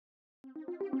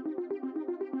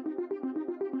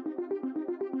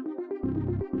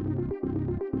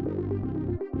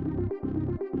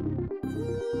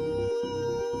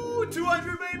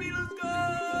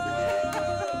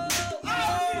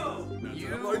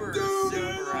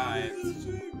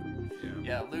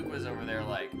Luke was over there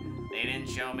like, they didn't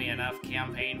show me enough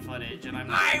campaign footage, and I'm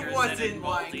not I interested wasn't in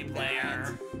like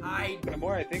multiplayer. that. The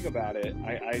more I think about it,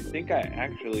 I think I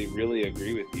actually really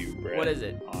agree with you, Brett. What is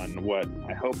it? On what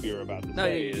I hope you're about to No,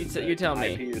 say. you tell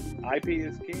me. IP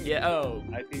is king. Yeah. Oh.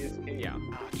 IP is king. Yeah.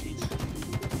 Oh, jeez.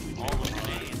 All the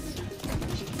grenades.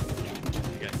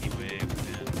 You got heat wave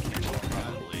and camo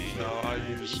probably. No, I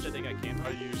used camo. I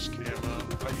used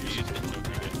it.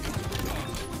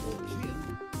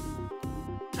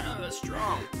 Tyler, that's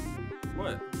strong.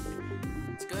 What?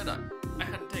 It's good. I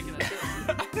hadn't taken a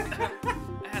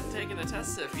I hadn't taken a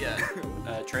test sip yet.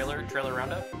 Trailer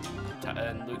roundup.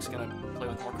 And Luke's gonna play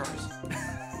with more cars.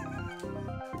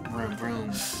 Vroom,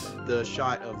 vroom. The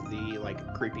shot of the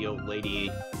like creepy old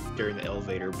lady during the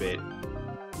elevator bit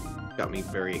got me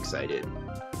very excited.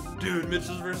 Dude,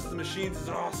 Mitchell's vs. the Machines is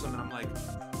awesome, and I'm like,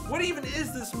 what even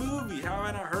is this movie? How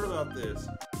have I not heard about this?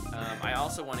 I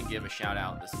also want to give a shout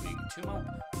out this week to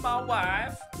my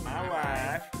wife,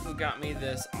 who got me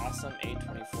this awesome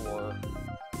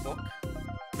A24 book.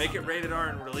 Make it rated R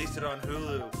and release it on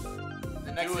Hulu.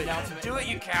 The next announcement. Do it,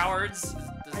 you cowards!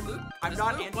 Does I'm Luke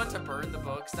not want to burn the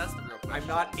books? That's the real question. I'm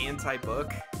not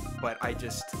anti-book, but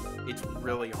it's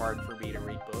really hard for me to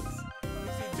read books.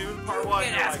 See, Dune Part You 1.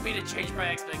 can't you're ask like, me to change my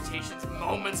expectations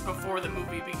moments before the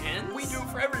movie begins. We do it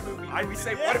for every movie. We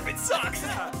say, yeah. what if it sucks?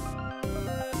 Yeah.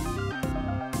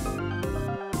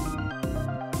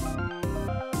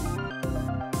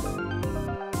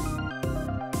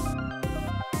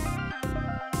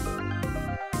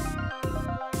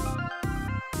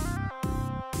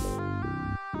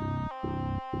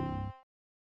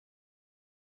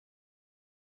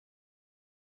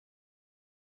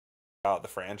 About the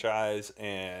franchise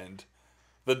and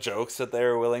the jokes that they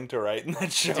were willing to write in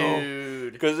that show,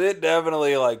 Dude. because it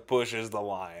definitely like pushes the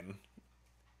line.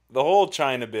 The whole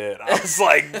China bit, I was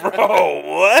like, bro,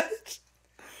 what?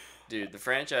 Dude, the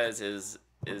franchise has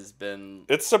been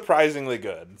It's surprisingly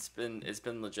good. it's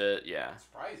been legit, yeah.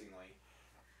 Surprisingly.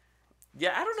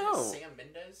 Yeah, I don't know. Sam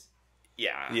Mendes?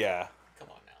 Yeah. Yeah, Come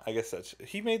on now. I guess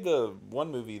he made the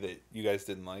one movie that you guys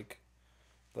didn't like,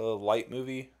 the Light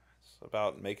movie. It's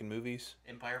about making movies.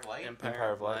 Empire of Light?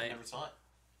 Empire of Light. I never saw it.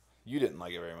 You didn't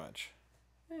like it very much.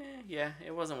 Yeah,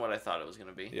 it wasn't what I thought it was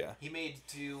gonna be. Yeah. He made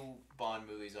 2 Bond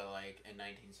movies I like in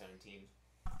 1917.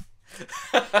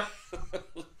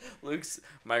 Luke's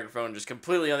microphone just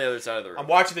completely on the other side of the room. I'm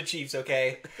watching the Chiefs,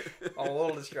 okay? I'm a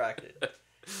little distracted.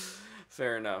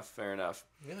 Fair enough.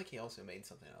 I feel like he also made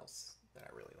something else that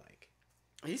I really like.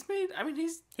 He's made. I mean,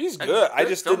 he's He's a good. I good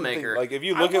just didn't think, filmmaker. like, if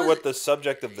you I look at what wasn't- the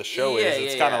subject of the show Yeah, is,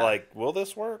 it's yeah, kind of yeah. like, will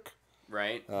this work?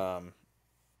 right. And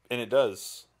it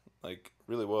does, like,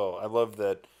 really well. I love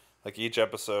that, like, each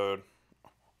episode.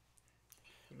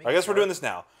 I guess we're doing this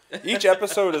now. Each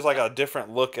episode is like a different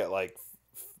look at like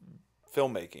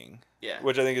filmmaking, Yeah.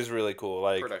 which I think is really cool.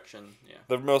 Like Production. Yeah.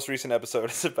 the most recent episode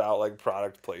is about like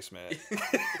product placement.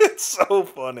 It's so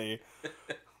funny.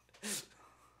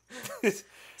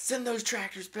 Send those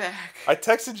tractors back. I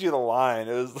texted you the line.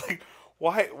 It was like,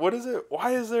 why? What is it?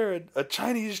 Why is there a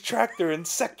Chinese tractor in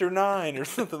Sector 9 or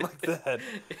something like that?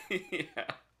 Yeah.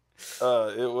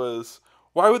 It was.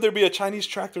 Why would there be a Chinese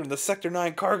tractor in the Sector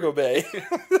 9 cargo bay?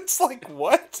 It's like,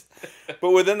 what?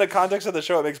 But within the context of the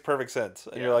show, it makes perfect sense.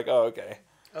 And you're like, oh, okay.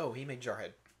 Oh, he made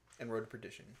Jarhead and Road to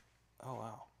Perdition. Oh,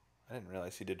 wow. I didn't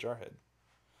realize he did Jarhead.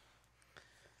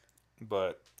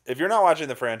 But if you're not watching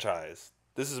the franchise,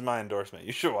 this is my endorsement.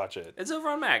 You should watch it. It's over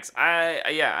on Max.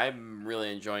 I'm really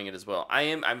enjoying it as well.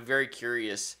 I'm very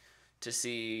curious to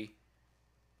see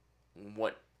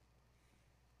what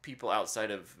people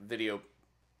outside of video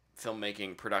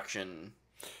filmmaking production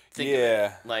think of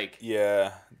it. Like,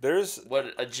 Yeah. There's...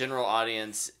 what a general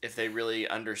audience, if they really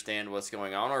understand what's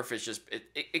going on, or if it's just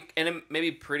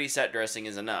maybe pretty set dressing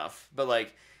is enough, but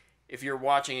like if you're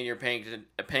watching and you're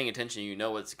paying attention, you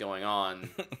know what's going on.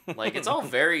 Like, it's all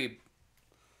very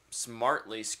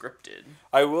smartly scripted.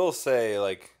 I will say,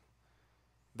 like,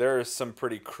 there's some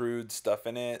pretty crude stuff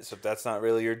in it, so if that's not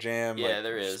really your jam, Yeah, like,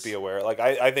 there just is. be aware. Like,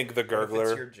 I think the What if it's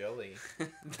Gurgler, your jelly?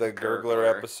 the Gurgler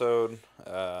episode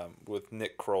with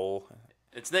Nick Kroll.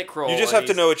 It's Nick Kroll. You just have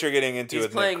to know what you're getting into he's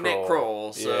with playing Nick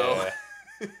Kroll, so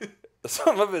Yeah.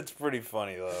 Some of it's pretty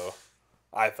funny, though.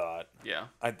 I thought. yeah.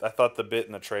 I thought the bit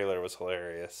in the trailer was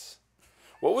hilarious.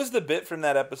 What was the bit from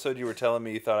that episode you were telling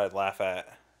me you thought I'd laugh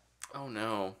at? Oh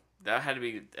no, that had to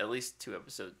be at least 2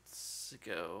 episodes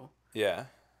ago. Yeah.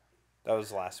 That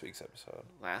was last week's episode.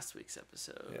 Last week's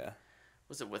episode. Yeah.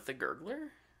 Was it with the Gurgler?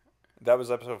 That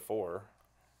was episode 4.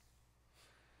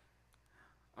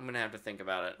 I'm gonna have to think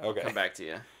about it. Okay. I'll come back to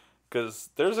you. Because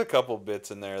there's a couple bits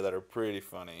in there that are pretty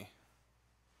funny.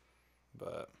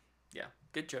 But yeah,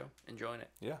 good show. Enjoying it.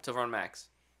 Yeah. So far on Max.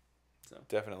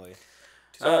 Definitely.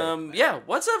 Yeah.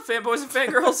 What's up, fanboys and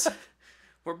fangirls?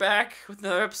 We're back with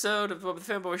another episode of the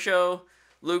Fanboy Show.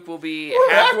 Luke will be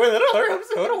Back with another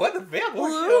episode of What the Fanboy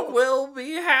Luke Show. will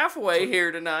be halfway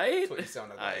here tonight. That's what you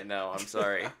sounded like. I know. I'm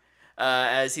sorry.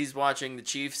 As he's watching the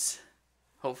Chiefs,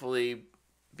 hopefully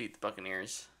beat the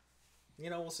Buccaneers. You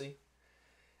know, we'll see.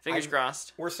 Fingers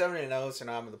crossed. We're 7-0, so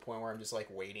now I'm at the point where I'm just like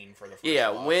waiting for the first Yeah,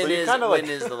 loss. when So you is kinda, when like-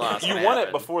 is the loss? You gonna want it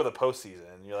happen? before the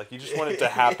postseason. You're like, you just want it to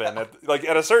happen.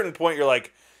 At a certain point, you're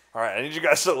like, all right, I need you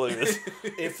guys to lose.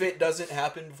 If it doesn't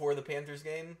happen before the Panthers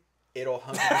game, it'll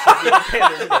 100% be the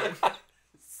Panthers game.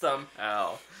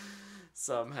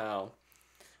 Somehow.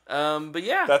 But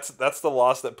yeah, That's the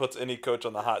loss that puts any coach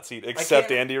on the hot seat except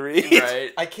can't- Andy Reid.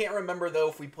 right. I can't remember though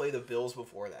if we play the Bills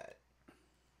before that,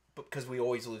 because we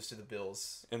always lose to the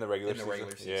Bills, In the regular In the season.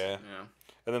 regular season. Yeah. Yeah.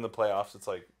 And then the playoffs, it's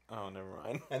like, oh, never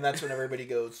mind. and that's when everybody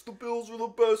goes, "The Bills are the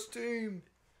best team,"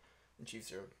 and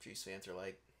Chiefs fans are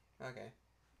like, "Okay."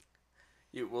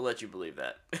 We'll let you believe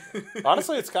that.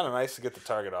 Honestly, it's kind of nice to get the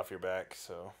target off your back.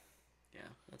 So Yeah,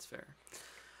 that's fair.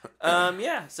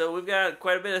 Yeah, so we've got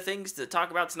quite a bit of things to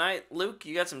talk about tonight. Luke,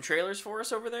 you got some trailers for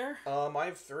us over there? I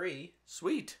have 3.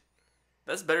 Sweet.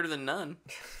 That's better than none.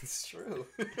 It's true.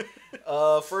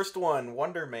 First one,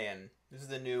 Wonder Man. This is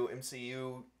the new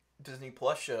MCU Disney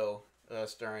Plus show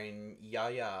starring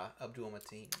Yahya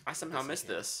Abdul-Mateen. I somehow missed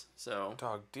this, so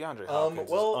dog, DeAndre Hopkins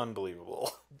well- is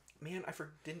unbelievable. Man,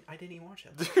 I didn't even watch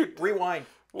that. Rewind.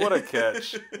 What a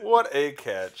catch! What a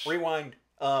catch! Rewind.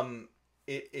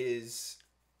 It is.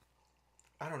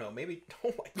 I don't know. Maybe.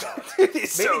 Oh my god. He's Maybe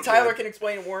so Tyler good. can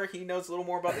explain more. He knows a little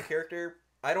more about the character.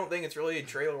 I don't think it's really a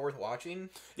trailer worth watching.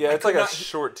 Yeah, I it's could like a not-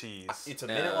 short tease. It's a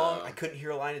minute long. I couldn't hear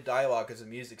a line of dialogue because the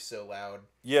music's so loud.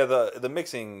 Yeah, the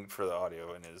mixing for the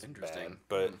audio in is Interesting. bad.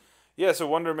 But yeah, so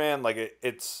Wonder Man, like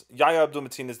it's Yahya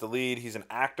Abdul-Mateen is the lead. He's an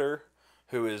actor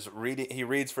who is reading. He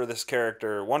reads for this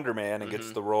character Wonder Man and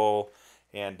gets the role,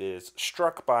 and is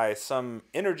struck by some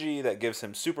energy that gives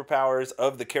him superpowers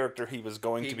of the character he was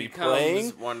going to be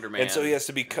playing. Wonder Man. And so he has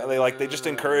to be they just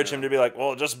encourage him to be like,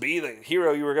 well, just be the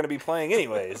hero you were going to be playing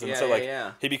anyways. And Yeah, so yeah, like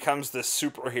yeah. he becomes this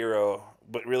superhero,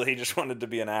 but really he just wanted to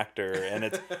be an actor,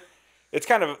 and it's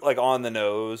kind of like on the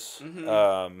nose.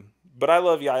 But I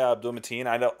love Yahya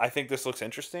Abdul-Mateen. I think this looks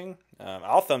interesting.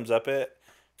 I'll thumbs up it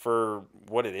for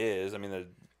what it is. I mean the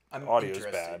I'm audio's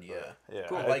interested, bad. Yeah. But, yeah.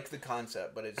 Cool. I like the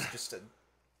concept, but it's just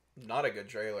not a good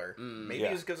trailer. Maybe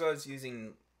Yeah. it's because I was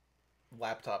using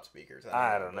laptop speakers.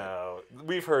 I don't but- know.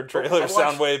 We've heard I trailers watched-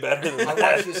 sound way better than I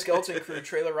that. watched the Skeleton Crew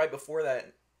trailer right before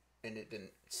that, and it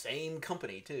didn't. Same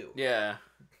company too. Yeah,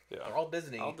 They're all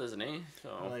Disney. all Disney.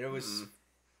 So And it was.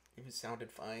 It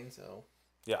sounded fine. So.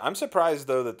 Yeah, I'm surprised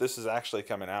though that this is actually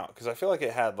coming out because I feel like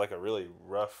it had like a really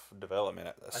rough development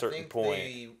at a certain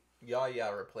point.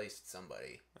 Yahya replaced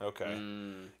somebody. Okay.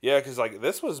 Yeah, because like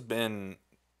this was think.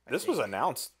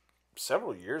 announced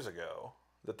several years ago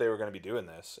that they were going to be doing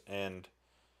this, and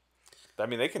I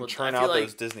mean they can churn I feel out like-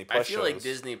 those Disney Plus I feel shows. like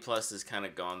Disney Plus has kind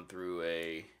of gone through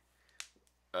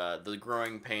the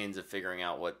growing pains of figuring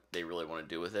out what they really want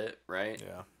to do with it, right?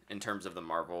 Yeah. In terms of the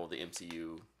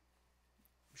MCU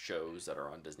shows that are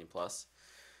on Disney Plus,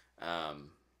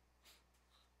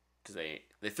 because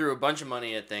they threw a bunch of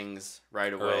money at things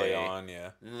right away. Early on,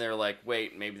 yeah. And then they're like,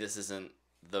 wait, maybe this isn't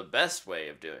the best way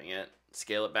of doing it.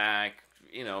 Scale it back.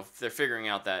 You know, they're figuring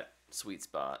out that sweet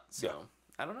spot. So Yeah.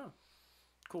 I don't know.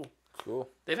 Cool. Cool.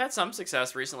 They've had some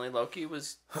success recently. Loki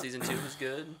season 2 was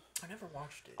good. I never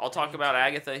watched it. I'll talk about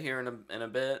Agatha here in a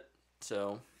bit.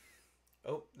 So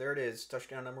Oh, there it is.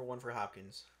 Touchdown number 1 for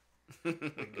Hopkins. Way to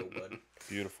go, bud.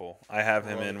 Beautiful. I have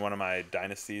him Love in it. one of my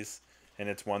dynasties, and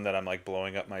it's one that I'm like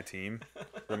blowing up my team.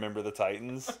 Remember the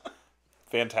Titans?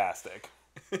 Fantastic.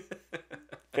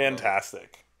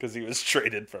 Fantastic. Because he was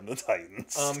traded from the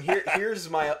Titans. Here's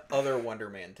my other Wonder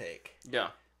Man take. yeah.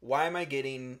 Why am I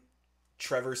getting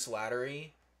Trevor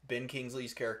Slattery, Ben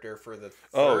Kingsley's character, for the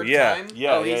oh third yeah, time?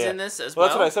 yeah. Oh, yeah, he's yeah. in this as Well, well.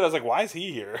 that's what I said. I was like, why is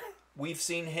he here? We've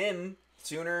seen him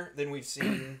sooner than we've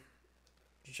seen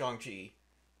Shang-Chi.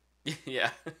 Yeah.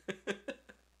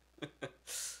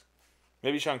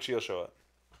 Maybe Shang-Chi will show up.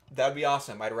 That'd be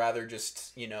awesome. I'd rather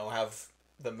just, have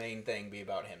the main thing be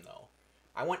about him, though.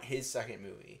 I want his second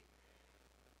movie.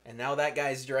 And now that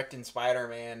guy's directing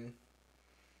Spider-Man.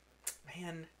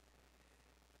 Man,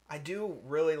 I do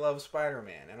really love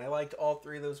Spider-Man, and I liked all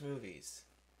 3 of those movies.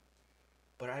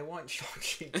 But I want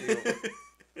Shang-Chi too.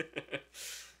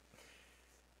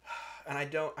 And I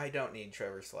don't need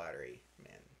Trevor Slattery,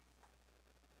 man.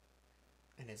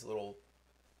 And his little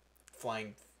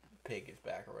flying pig is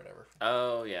back or whatever.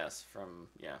 Oh yes,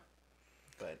 yeah.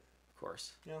 But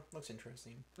course. Yeah, looks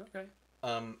interesting. Okay.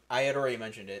 I had already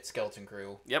mentioned it. Skeleton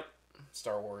Crew, Yep.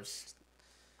 Star Wars.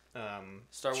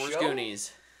 Star Wars show?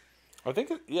 Goonies. I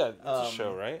think it's a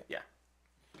show, right? Yeah.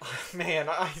 Man,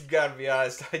 I gotta be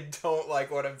honest. I don't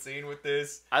like what I'm seeing with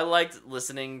this. I liked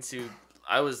listening to.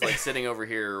 I was like sitting over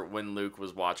here when Luke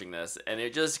was watching this, and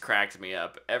it just cracked me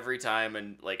up every time,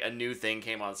 and like a new thing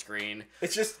came on screen.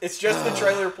 It's just the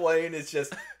trailer playing. It's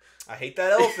just, I hate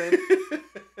that elephant.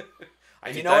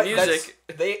 I hate know that what? music.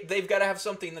 They've got to have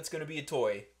something that's going to be a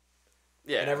toy.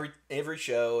 Yeah. In every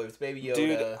show, it's Baby Yoda.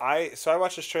 Dude, I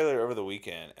watched this trailer over the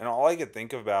weekend, and all I could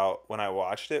think about when I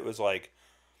watched it was like,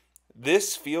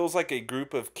 this feels like a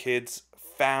group of kids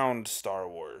found Star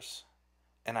Wars,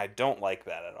 and I don't like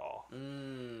that at all.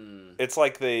 It's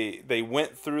like they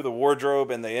went through the wardrobe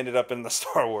and they ended up in the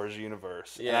Star Wars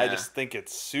universe. Yeah. And I just think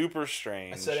it's super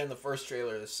strange. I said in the first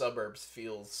trailer, the suburbs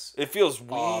feels. It feels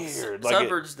off. weird.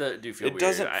 Suburbs do feel it weird.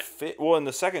 doesn't fit. Well, in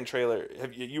the second trailer,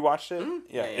 have you watched it?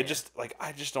 Yeah, Yeah, it just like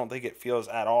I just don't think it feels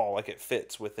at all like it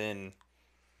fits within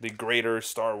the greater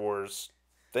Star Wars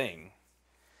thing.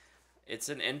 It's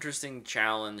an interesting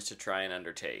challenge to try and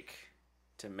undertake,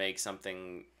 to make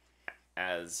something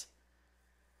as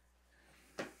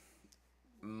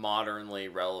modernly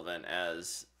relevant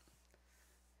as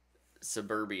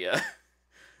suburbia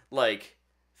like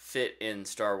fit in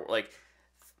Star Wars. Like,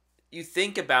 you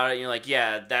think about it and you're like,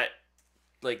 yeah, that,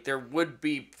 like, there would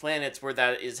be planets where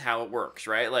that is how it works,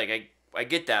 right? Like, I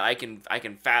get that. I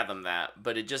can fathom that,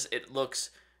 but it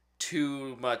looks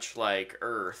too much like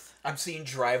Earth. I'm seeing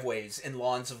driveways and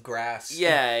lawns of grass.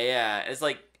 Yeah. It's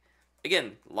like,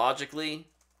 again, logically,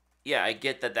 yeah, I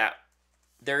get that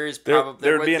there is There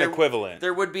probably would be an equivalent.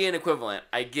 There would be an equivalent.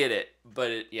 I get it,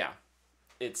 but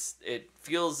it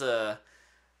feels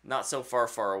not so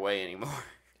far away anymore.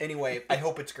 Anyway, I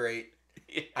hope it's great.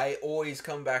 Yeah. I always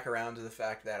come back around to the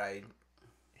fact that I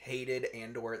hated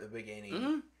Andor at the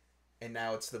beginning, and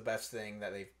now it's the best thing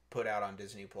that they've put out on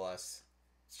Disney Plus.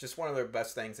 It's just one of the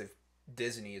best things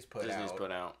Disney has put Disney's out.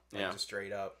 put out. Like, Yeah, just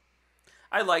straight up.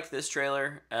 I like this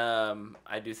trailer.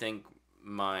 I do think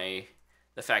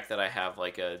the fact that I have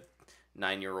like a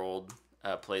 9-year-old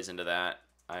plays into that.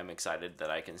 I'm excited that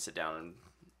I can sit down and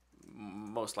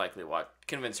most likely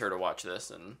convince her to watch this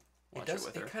and watch it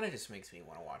with her. It kind of just makes me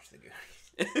want to watch the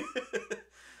Goonies.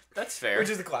 That's fair. Which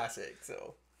is a classic,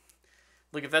 so.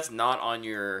 Look, if that's not on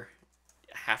your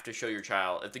have to show your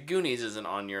child, if the Goonies isn't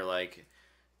on your like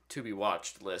to be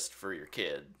watched list for your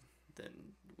kid, then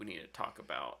we need to talk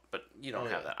about. But you don't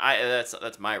have that.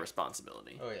 That's my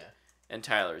responsibility. Oh yeah. And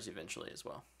Tyler's eventually as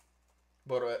well.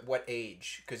 But at what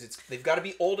age? Because they've got to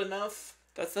be old enough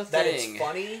That's the thing. that it's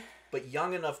funny, but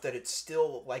young enough that it's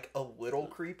still like a little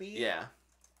creepy. Yeah.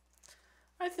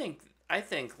 I think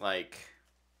like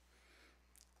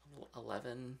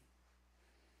 11,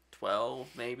 12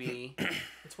 maybe.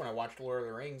 That's when I watched Lord of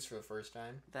the Rings for the first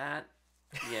time. That,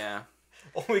 yeah.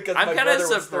 Only because I'm my kind of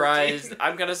brother was surprised. 13.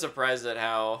 I'm kind of surprised at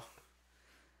how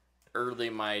early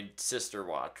my sister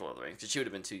watched Lord of the Rings, because she would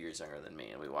have been 2 years younger than me,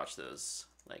 and we watched those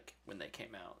like when they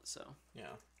came out. So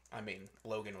Yeah. I mean,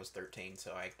 Logan was 13,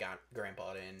 so I got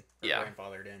grandpaed in. Yeah.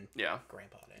 Grandfathered in. yeah,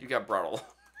 Grandpaed in. you got brought along.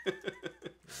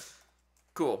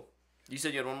 Cool. You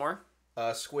said you had one more?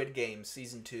 Squid Game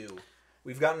Season 2.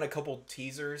 We've gotten a couple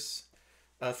teasers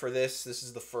for this. This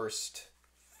is the first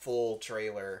full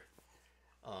trailer.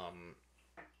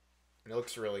 It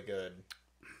looks really good.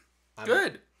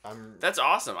 Good. That's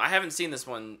awesome. I haven't seen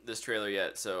this trailer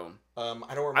yet, so I don't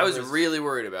remember. I was really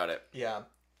worried about it. Yeah.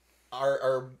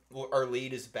 Our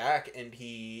lead is back, and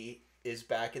he is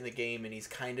back in the game, and he's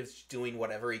kind of doing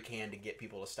whatever he can to get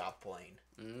people to stop playing.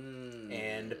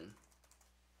 And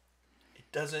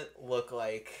it doesn't look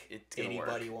like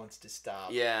anybody wants to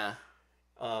stop. Yeah.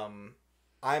 I'm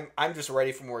just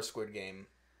ready for more Squid Game.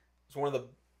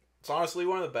 It's honestly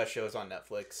one of the best shows on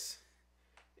Netflix,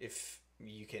 if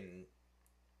you can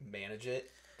manage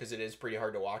it, because it is pretty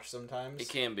hard to watch sometimes. It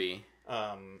can be.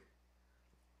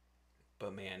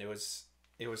 But man, it was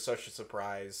such a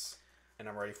surprise, and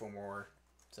I'm ready for more.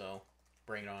 So,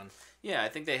 bring it on. Yeah, I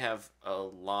think they have a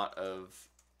lot of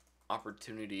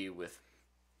opportunity with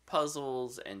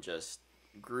puzzles and just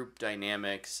group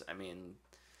dynamics. I mean,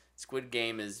 Squid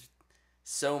Game is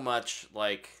so much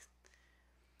like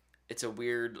it's a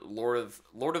weird Lord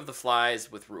of the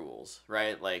Flies with rules,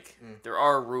 right? Like there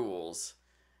are rules,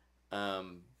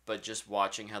 but just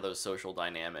watching how those social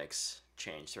dynamics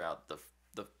change throughout the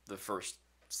first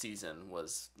season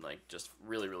was like just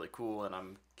really, really cool. And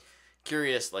I'm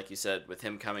curious, like you said, with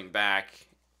him coming back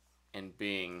and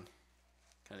being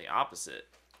kind of the opposite,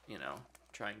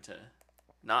 trying to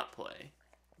not play,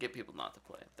 get people not to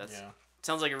play.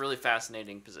 sounds like a really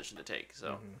fascinating position to take.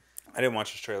 So, I didn't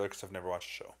watch this trailer because I've never watched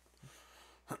the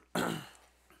show.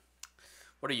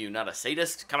 what are you, not a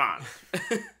sadist? Come on.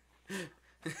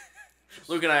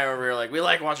 Luke and I are over here like, we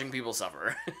like watching people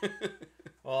suffer.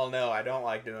 Well, no, I don't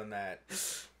like doing that.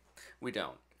 We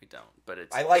don't. But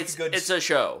it's it's a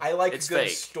show. I like it's good fake.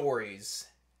 stories,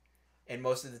 and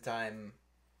most of the time,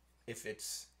 if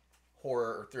it's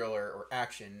horror or thriller or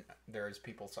action, there's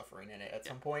people suffering in it at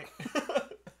some point.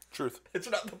 Truth. It's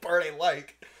not the part I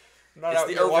like. I'm not It's out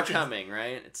the here overcoming,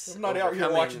 right? I'm not out here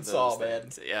watching those Saw, man.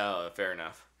 things. Yeah, fair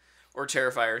enough. Or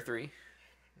Terrifier 3.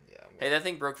 Yeah. Well, Hey, that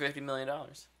thing broke $50 million.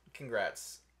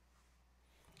 congrats.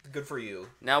 Good for you.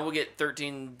 Now we'll get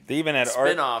 13 They even had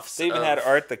spin-offs. They even had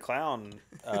Art the Clown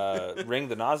ring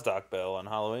the Nasdaq bell on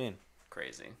Halloween.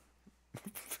 Crazy.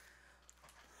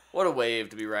 What a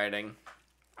wave to be riding.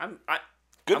 I'm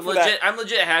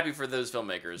legit happy for those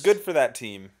filmmakers. Good for that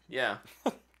team. Yeah.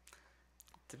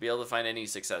 To be able to find any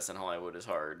success in Hollywood is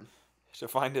hard. To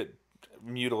find it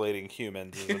mutilating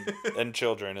humans and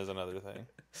children is another thing.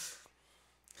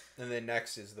 And then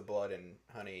next is the Blood and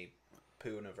Honey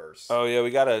Poo-niverse. Oh yeah,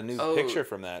 we got a new picture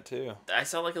from that too. I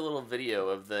saw like a little video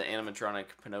of the animatronic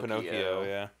Pinocchio.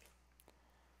 Yeah.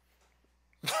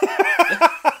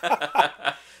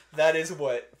 That is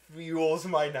what fuels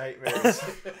my nightmares.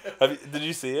 Did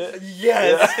you see it?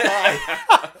 Yes.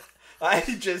 Yeah. I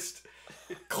just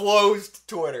closed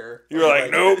Twitter. You were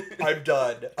like, nope. I'm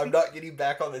done. I'm not getting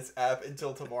back on this app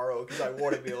until tomorrow because I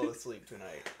want to be able to sleep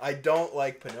tonight. I don't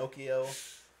like Pinocchio.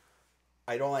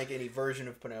 I don't like any version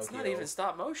of Pinocchio. It's not even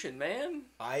stop motion, man.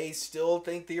 I still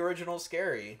think the original's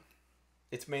scary.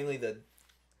 It's mainly the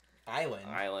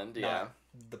island. Yeah. Not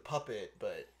the puppet,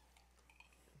 but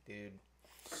dude.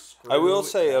 I will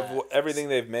say that. of everything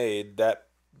they've made, that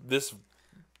this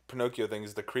Pinocchio thing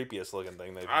is the creepiest looking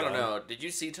thing they've done. I don't know. Did you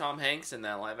see Tom Hanks in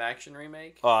that live action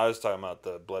remake? Oh, I was talking about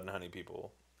the Blood and Honey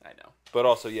people. I know. But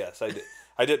also, yes, I did.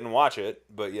 I didn't watch it,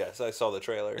 but yes, I saw the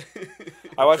trailer.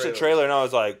 I watched the trailer and I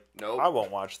was like, nope. I won't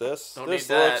watch this. Don't This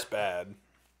need that. looks bad.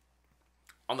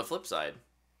 On the flip side,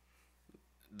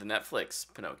 the Netflix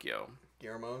Pinocchio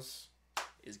Guillermo's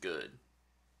is good.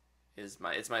 It's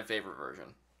my favorite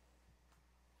version.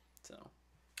 So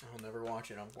I'll never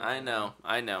watch it. Unfortunately.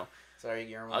 I know. Sorry,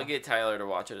 Guillermo. I'll get Tyler to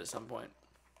watch it at some point.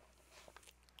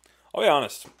 I'll be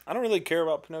honest. I don't really care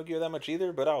about Pinocchio that much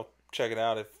either, but I'll check it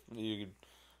out if you could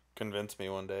convince me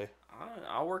one day.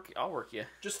 I'll work you.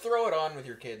 Just throw it on with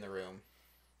your kid in the room.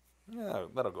 Yeah,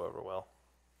 that'll go over well.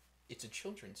 It's a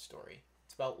children's story.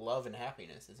 It's about love and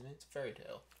happiness, isn't it? It's a fairy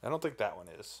tale. I don't think that one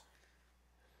is.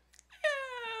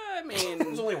 I mean,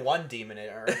 There's only one demon in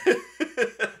it.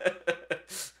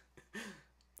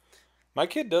 My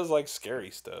kid does like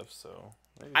scary stuff, so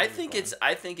maybe I it'll be think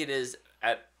fun. it is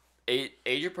at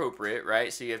age appropriate,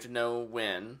 right? So you have to know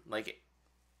when. Like,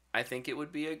 I think it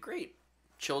would be a great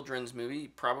children's movie,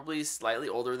 probably slightly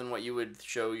older than what you would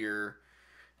show your,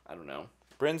 I don't know.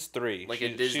 Bryn's 3. Like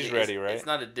a Disney. She's ready, right? It's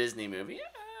not a Disney movie.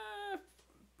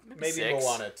 Maybe 6.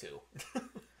 Moana too.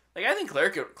 Like, I think Claire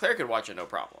could watch it no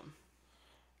problem.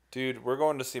 Dude, we're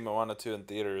going to see Moana 2 in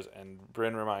theaters, and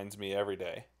Bryn reminds me every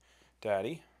day,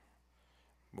 Daddy,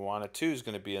 Moana 2 is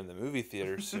going to be in the movie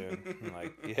theater soon. I'm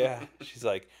like, yeah. She's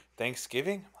like,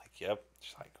 Thanksgiving? I'm like, yep.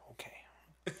 She's like,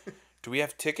 okay. Do we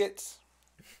have tickets?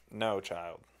 No,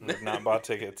 child. We've not bought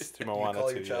tickets to Moana 2 You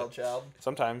call your child yet. child?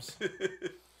 Sometimes.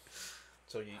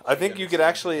 So I think you could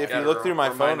actually, if you look through my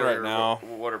phone Reminder right now.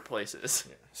 what her place is.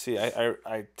 See,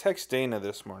 I text Dana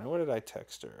this morning. What did I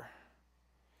text her?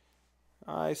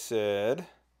 I said,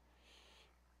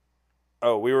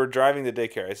 oh, we were driving to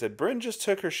daycare. I said, Bryn just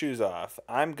took her shoes off.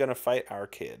 I'm going to fight our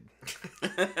kid.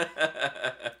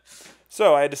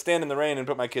 So I had to stand in the rain and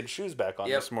put my kid's shoes back on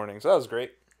this morning. So that was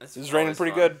great. It was raining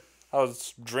pretty good. I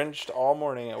was drenched all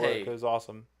morning at work. It was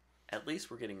awesome. At least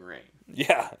we're getting rain.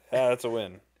 Yeah, that's a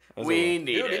win. We need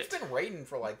Dude, it. it's been raining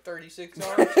for like 36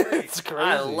 hours straight. It's crazy.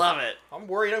 I love it. I'm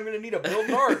worried I'm going to need a build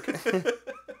arc.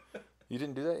 You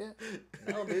didn't do that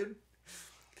yet? No, dude.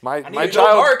 My I need a child.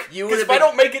 build arc. You Because would've if I been-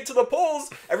 don't make it to the polls,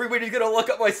 everybody's going to look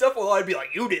up my stuff. Well, I'd be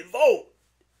like, you didn't vote.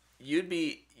 You'd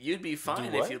be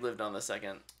fine what? if you lived on the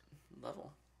second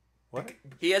level. What?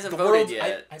 He hasn't The voted world's,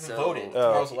 yet. I haven't so voted.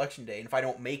 Tomorrow's election day. And if I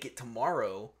don't make it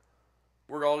tomorrow,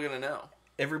 We're all gonna know.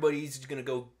 everybody's going to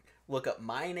go look up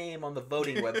my name on the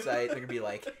voting website. They're going to be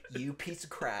like, you piece of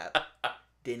crap.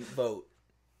 Didn't vote.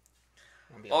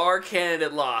 I'll be like, Our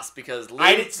candidate lost because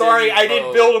I Luke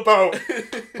didn't build a boat.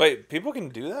 Wait, people can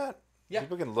do that? Yeah.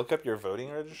 People can look up your voting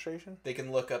registration? They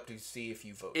can look up to see if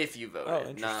you vote. If you voted, Oh,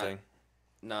 interesting.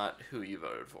 not who you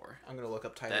voted for. I'm going to look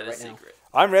up Tyler That right is now. secret.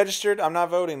 I'm registered. I'm not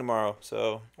voting tomorrow,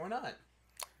 so Why not?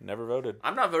 Never voted.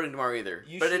 I'm not voting tomorrow either.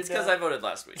 You But it's should, because I voted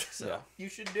last week. So. Yeah. You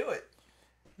should do it.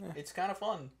 It's kind of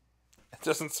fun. It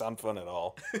doesn't sound fun at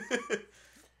all.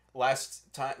 Last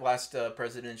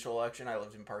presidential election, I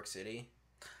lived in Park City.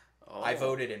 Oh. I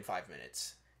voted in 5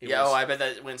 minutes. I bet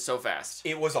that went so fast.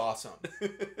 It was awesome.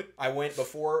 I went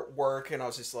before work, and I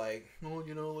was just like, oh,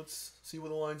 let's see what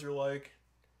the lines are like.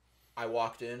 I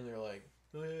walked in, and they're like,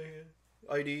 oh,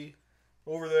 yeah. ID,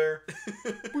 over there.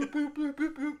 Boop, boop, boop,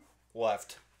 boop, boop.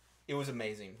 Left. It was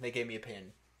amazing. They gave me a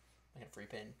pin. I got a free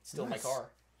pin. Still in my car.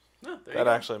 Oh, there you That go.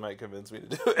 actually might convince me to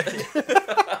do it.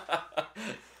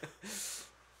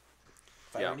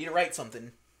 If I ever need to write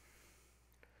something,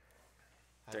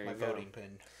 I There have my you go. voting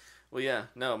pin. Well, yeah,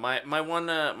 no, my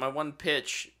one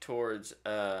pitch towards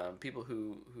people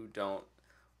who don't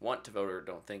want to vote or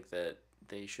don't think that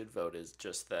they should vote is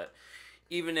just that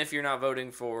even if you're not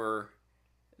voting for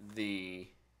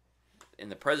in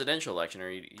the presidential election, or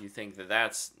you think that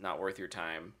that's not worth your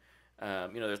time,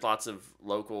 there's lots of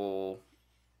local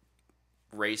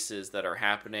races that are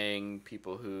happening,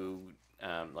 people who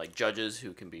like judges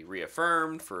who can be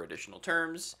reaffirmed for additional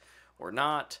terms or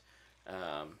not.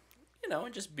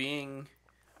 And just being,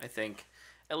 I think,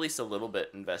 at least a little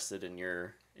bit invested in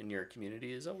your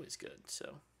community is always good.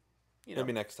 So,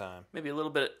 Maybe next time. maybe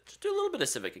just do a little bit of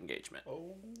civic engagement.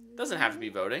 Oh. Doesn't have to be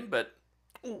voting, but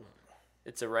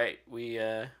it's a right we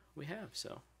have.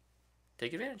 So,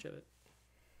 take advantage of it.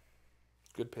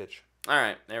 Good pitch. All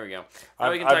right, there we go. Now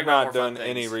we can talk I've about not more fun done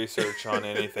any things. research on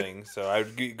anything, so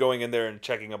I'm going in there and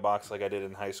checking a box like I did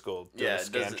in high school, doing Yeah, a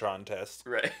it doesn't- Scantron test.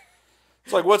 Right.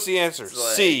 It's like, what's the answer? It's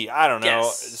like, C. I don't know.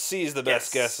 guess. C is the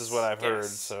best guess, is what I've heard,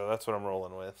 Guess. so that's what I'm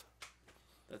rolling with.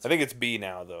 That's I think it's B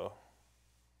now, though.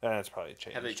 And it's probably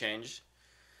changed. Have they changed?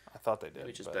 I thought they did.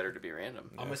 Which is but- better to be random.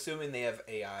 I'm assuming they have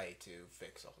AI to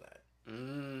fix all that.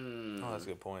 Oh, that's a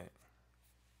good point.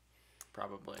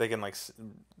 Probably. They can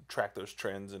track those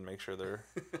trends and make sure they're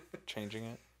changing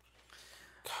it.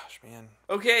 Gosh, man,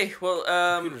 Okay, well,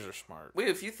 computers are smart. we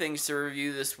have a few things to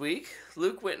review this week.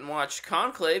 Luke went and watched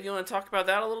Conclave. You want to talk about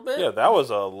that a little bit? Yeah, that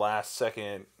was a last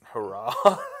second hurrah.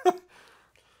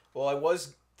 Well, I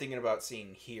was thinking about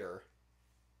seeing Here,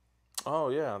 Oh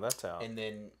yeah, that's out. and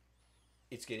then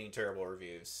it's getting terrible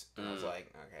reviews. And I was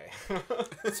like,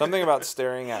 okay. Something about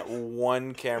staring at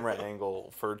one camera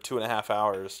angle for 2.5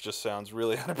 hours just sounds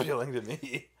really unappealing to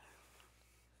me.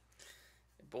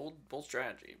 Bold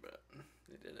strategy, but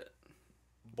they did it.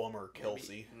 Bummer, Maybe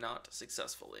Kelsey. not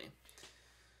successfully.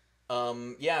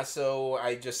 Yeah, so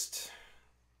I just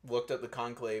looked up the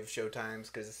Conclave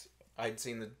showtimes because I'd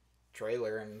seen the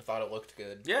trailer and thought it looked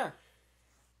good. Yeah.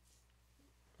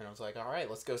 And I was like, all right,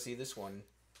 let's go see this one.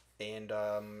 And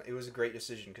it was a great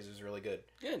decision because it was really good.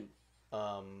 Good.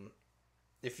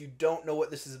 If you don't know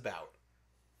what this is about,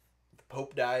 the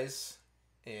Pope dies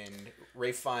and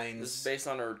Ray finds... This is based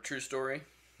on a true story?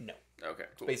 No. Okay,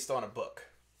 cool. Based on a book.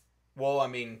 Well, I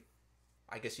mean,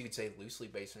 I guess you could say loosely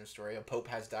based on a story. A pope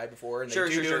has died before, and they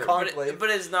do a conclave. But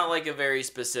it's not like a very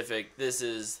specific, this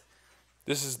is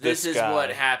This what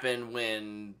guy. happened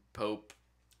when Pope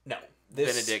No.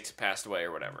 Benedict passed away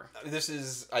or whatever. This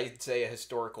is, I'd say, a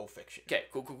historical fiction. Okay,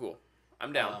 cool.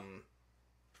 I'm down.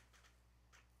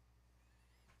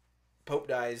 Pope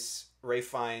dies. Ray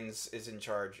Fiennes is in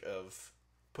charge of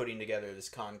putting together this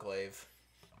conclave.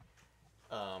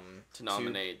 To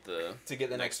nominate to get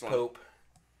the next one. pope,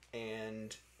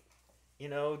 and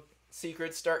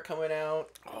secrets start coming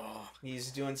out. Oh,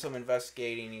 He's doing some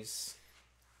investigating. He's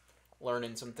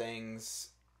learning some things,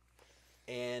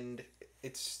 and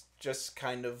it's just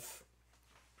kind of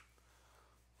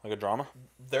Like a drama?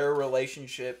 their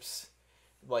relationships,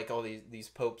 like all these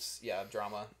popes,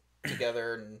 drama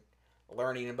together and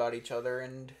learning about each other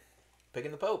and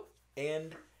picking the pope.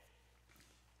 And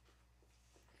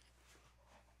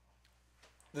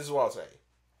this is what I'll say.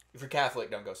 If you're Catholic,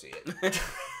 don't go see it.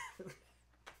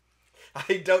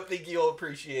 I don't think you'll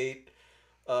appreciate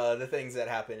the things that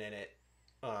happen in it.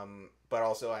 But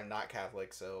also, I'm not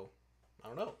Catholic, so I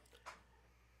don't know.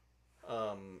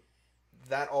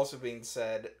 That also being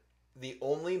said, the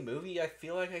only movie I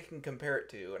feel like I can compare it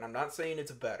to, and I'm not saying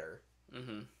it's better,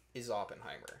 is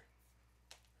Oppenheimer.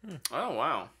 Oh,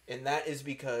 wow. And that is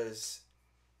because,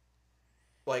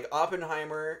 like,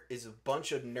 Oppenheimer is a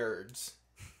bunch of nerds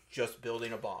just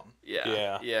building a bomb.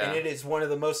 Yeah. And it is one of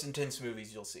the most intense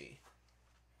movies you'll see.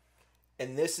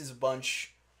 And this is a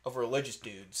bunch of religious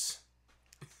dudes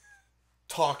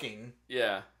talking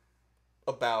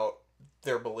about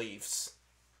their beliefs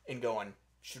and going,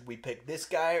 should we pick this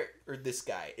guy or this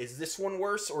guy? Is this one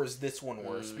worse or is this one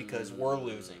worse? Because we're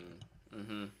losing.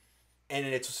 Mm-hmm. And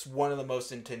it's one of the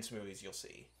most intense movies you'll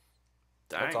see.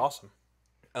 That's awesome.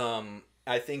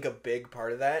 I think a big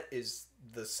part of that is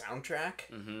the soundtrack.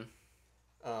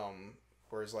 Mm-hmm.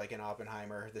 Whereas like in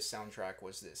Oppenheimer, the soundtrack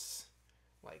was this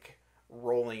like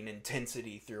rolling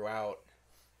intensity throughout,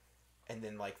 and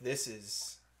then like this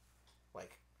is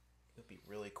like it'll be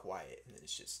really quiet, and then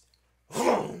it's just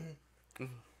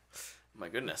My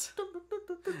goodness.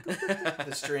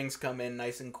 the strings come in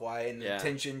nice and quiet, and the Yeah.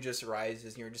 tension just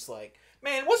rises, and you're just like,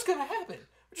 man, what's gonna happen?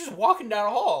 We're just walking down a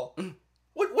hall.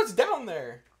 What's down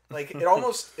there? Like it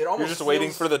almost You're just waiting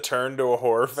feels- for the turn to a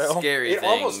horror film. Scary It things.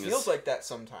 almost feels like that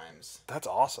sometimes. That's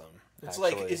awesome. It's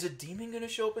actually. like, is a demon gonna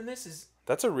show up in this?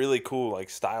 That's a really cool like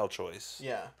style choice.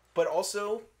 Yeah, but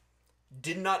also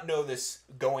did not know this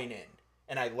going in,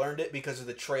 and I learned it because of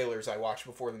the trailers I watched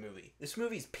before the movie. This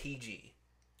movie's PG.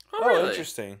 Oh, really?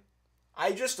 Interesting.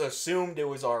 I just assumed it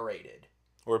was R-rated.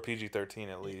 Or PG-13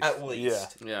 at least. At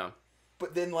least. Yeah. Yeah.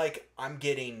 But then, like, I'm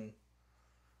getting,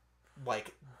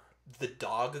 like, the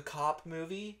Dog Cop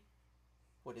movie.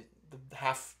 What is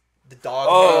the dog?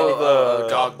 Oh,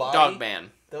 Dog body?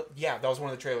 Man. Yeah, that was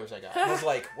one of the trailers I got. I was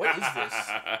like, what is this?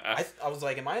 I was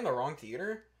like, am I in the wrong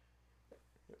theater?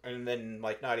 And then,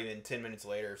 like, not even 10 minutes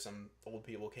later, some old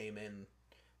people came in. And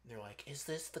they're like, is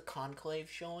this the Conclave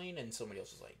showing? And somebody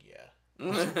else was like, yeah.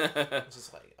 I was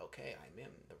just like, okay, I'm in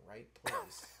the right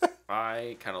place.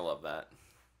 I kind of love that.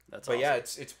 That's But awesome. yeah,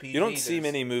 it's PG. You don't see There's-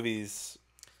 many movies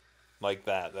like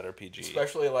that are PG.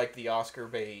 especially like the Oscar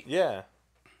bait Yeah.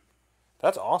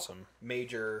 That's awesome.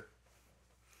 major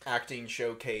acting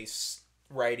showcase,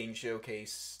 writing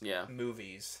showcase Yeah.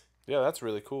 movies. Yeah, that's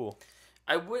really cool.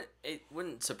 It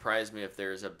wouldn't surprise me if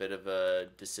there's a bit of a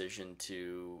decision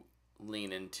to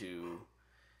lean into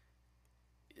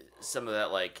some of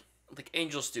that, like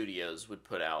Angel Studios would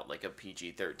put out like a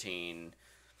PG-13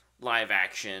 live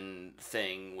action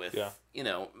thing with,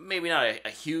 Yeah. maybe not a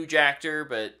huge actor,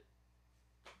 but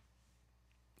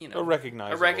A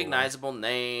recognizable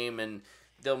name, and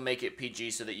they'll make it PG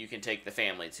so that you can take the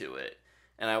family to it.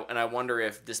 And I wonder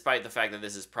if, despite the fact that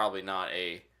this is probably not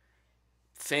a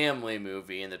family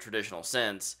movie in the traditional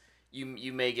sense,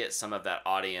 you may get some of that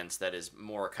audience that is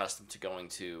more accustomed to going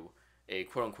to a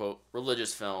quote unquote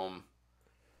religious film,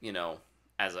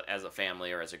 as a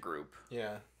family or as a group.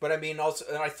 Yeah, but I mean, also,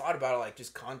 and I thought about it like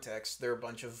just context. They're a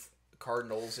bunch of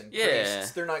cardinals and Yeah.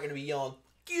 priests. They're not going to be yelling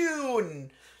 "you"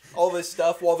 and all this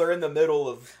stuff while they're in the middle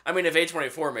of. I mean, if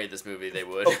A24 made this movie, they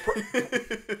would.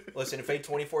 Listen, if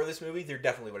A24 this movie, there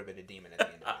definitely would have been a demon at the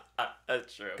end of it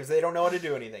That's true. because they don't know how to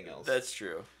do anything else. That's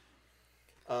true.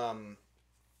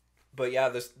 But yeah,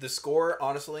 the score,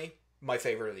 honestly, my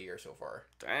favorite of the year so far.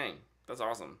 Dang, that's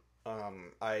awesome.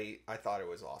 I thought it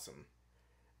was awesome.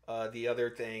 The other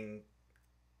thing,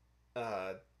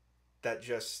 that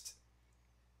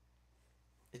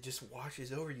just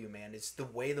washes over you, man. It's the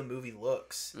way the movie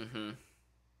looks. Mm-hmm.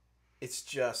 It's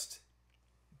just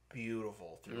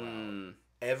beautiful throughout.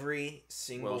 Every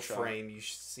single Well shot. frame you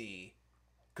see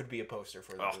could be a poster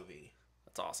for the Oh. movie.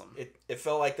 That's awesome. It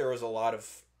felt like there was a lot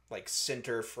of like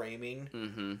center framing.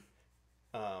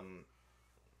 Mm-hmm.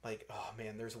 Like, oh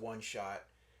man, there's one shot,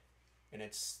 and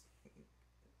it's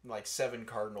like 7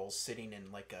 cardinals sitting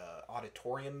in like a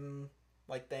auditorium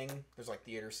like thing. There's like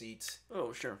theater seats,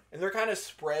 Oh, sure. and they're kind of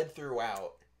spread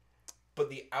throughout,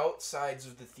 but the outsides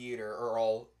of the theater are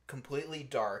all completely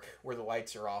dark where the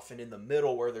lights are off, and in the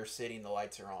middle where they're sitting the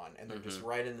lights are on, and they're just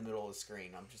right in the middle of the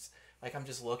screen. I'm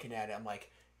just looking at it. I'm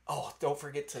like, oh, don't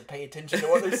forget to pay attention to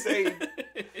what they're saying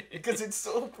because it's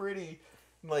so pretty.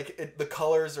 Like the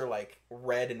colors are like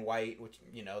red and white, which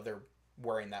they're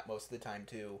wearing that most of the time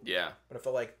too. Yeah. But I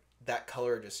felt like that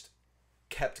color just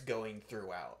kept going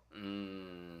throughout,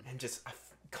 Mm. and just I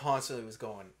constantly was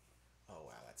going, oh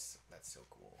wow, that's so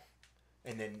cool.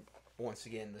 And then once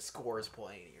again the score is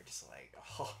playing, and you're just like,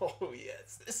 oh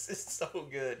yes, this is so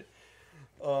good.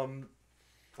 And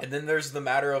then there's the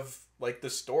matter of like the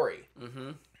story,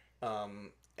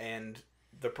 and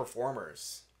the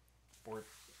performers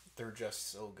they're just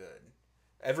so good.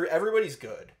 Everybody's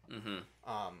good.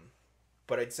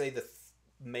 But I'd say the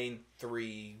main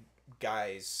 3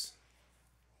 guys,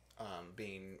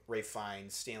 being Ralph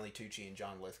Fiennes, Stanley Tucci, and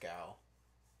John Lithgow,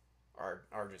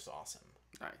 are just awesome.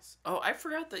 Nice. Oh, I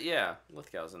forgot that. Yeah,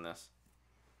 Lithgow's in this.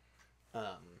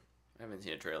 Um, I haven't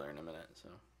seen a trailer in a minute, so.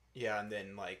 yeah, and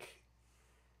then like,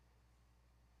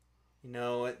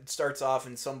 it starts off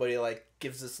and somebody like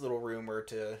gives this little rumor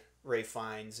to Ralph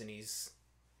Fiennes, and he's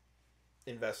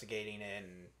investigating it,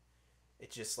 and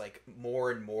it just like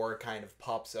more and more kind of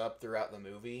pops up throughout the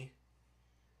movie,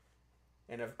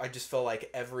 and I just felt like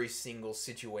every single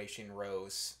situation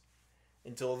rose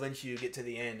until eventually you get to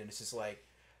the end, and it's just like,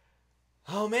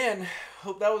 oh man,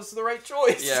 hope that was the right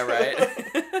choice. Yeah, right.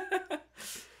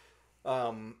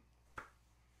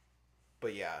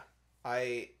 But yeah,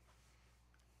 I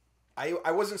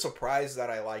wasn't surprised that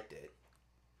I liked it,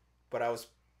 but I was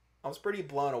pretty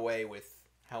blown away with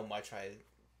how much I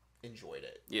enjoyed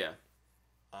it. Yeah.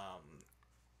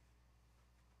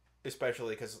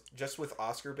 Especially because just with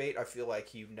Oscar bait, I feel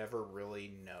like you never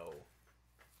really know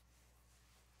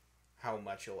how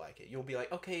much you'll like it. You'll be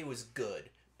like, okay, it was good,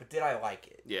 but did I like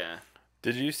it? Yeah.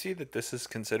 Did you see that this is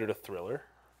considered a thriller?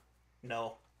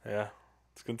 No. Yeah.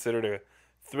 It's considered a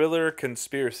thriller,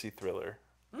 conspiracy thriller.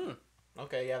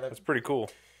 Okay, yeah, That's pretty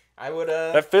cool. I would.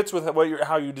 That fits with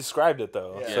how you described it,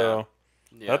 though. Yeah. So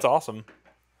Yeah. that's awesome.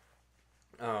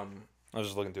 I was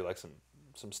just looking through like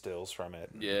some stills from it.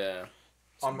 Yeah.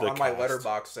 on The my cast.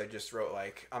 letterbox, I just wrote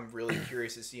like, I'm really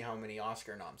curious to see how many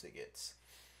Oscar noms it gets,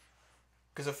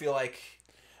 because I feel like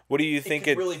What do you think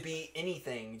it could really be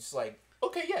anything. Just like,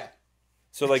 okay, yeah,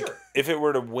 So like, Sure. if it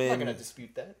were to I'm not win, gonna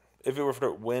dispute that. if it were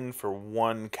to win for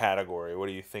one category, what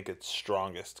do you think its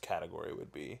strongest category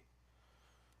would be?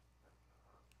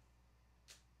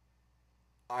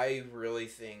 I really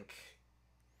think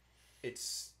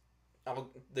it's I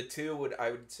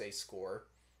would say score,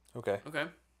 Okay. Okay.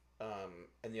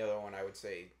 and the other one I would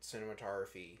say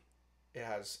cinematography. It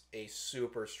has a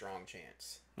super strong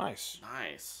chance. Nice.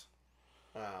 Nice.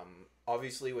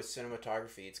 Obviously with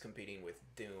cinematography, it's competing with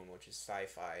Dune, which is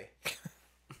sci-fi.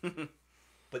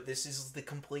 But this is the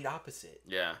complete opposite,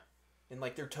 Yeah. and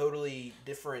like they're totally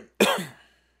different.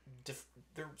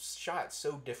 They're shot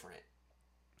so different.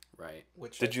 Right.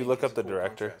 Which Did I you think look is up a the cool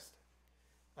director? contrast.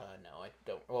 No, I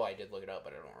don't. Well, I did look it up,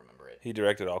 but I don't remember it. He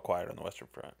directed All Quiet on the Western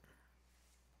Front.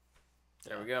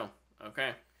 There we go.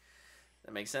 Okay.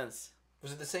 That makes sense.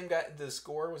 Was it the same guy? The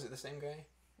score, was it the same guy?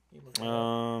 You looked it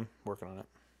up? Working on it.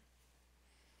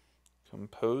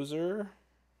 Composer.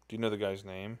 Do you know the guy's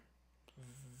name?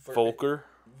 Volker.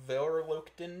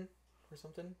 Verlochten or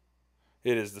something?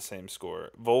 It is the same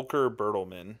score. Volker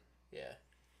Bertelmann. Yeah.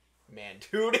 Man,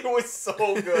 dude, it was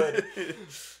so good.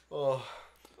 Oh.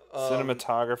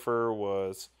 Cinematographer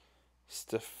was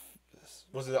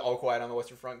Was it the All Quiet on the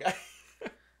Western Front guy?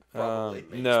 Probably.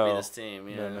 May just no. be this team.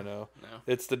 Yeah. No. No.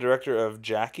 It's the director of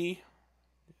Jackie.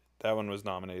 That one was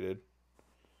nominated.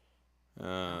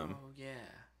 Oh yeah.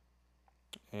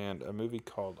 And a movie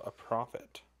called A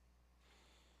Prophet.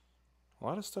 A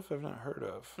lot of stuff I've not heard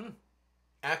of.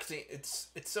 Acting, it's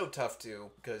so tough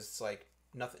too, because it's like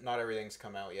not everything's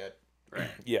come out yet. Right.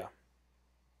 Yeah.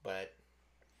 But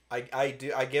I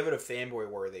give it a fanboy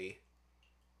worthy.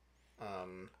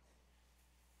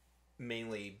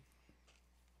 Mainly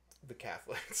the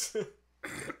Catholics.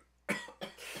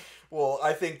 Well,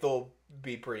 I think they'll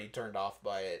be pretty turned off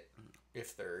by it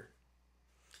if they're.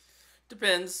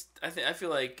 Depends. I feel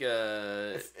like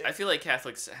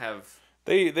Catholics have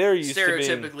They're used to being,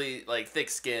 stereotypically like thick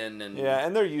skin and yeah,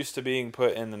 and they're used to being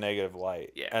put in the negative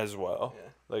light as well. Yeah.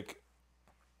 Like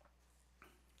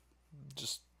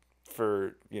just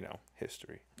for,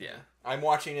 history. yeah. I'm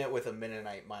watching it with a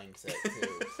Mennonite mindset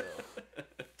too,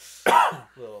 so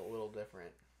little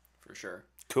different. For sure.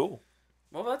 Cool.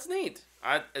 Well, that's neat.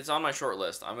 It's on my short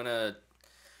list.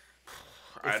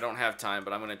 I don't have time,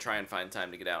 but I'm gonna try and find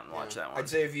time to get out and watch that one. I'd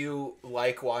say if you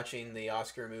like watching the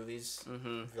Oscar movies,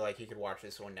 Mm-hmm. I feel like you could watch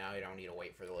this one now. You don't need to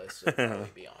wait for the list. It'll probably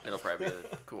be on. It'll probably be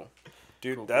cool.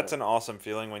 Dude, Cool, that's cool. an awesome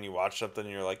feeling when you watch something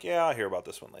and you're like, yeah, I'll hear about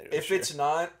this one later. If it's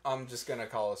not, I'm just gonna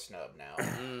call a snub now,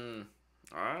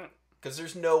 All right. because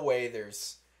there's no way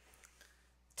there's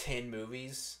 10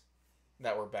 movies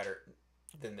that were better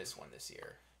than this one this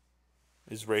year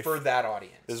Is Ray for that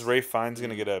audience. Is Ray Fiennes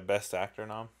gonna get a Best Actor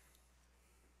nom?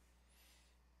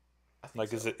 I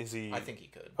think Like, so. is he? I think he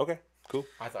could. Okay, cool.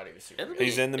 I thought he was super. It'll Good.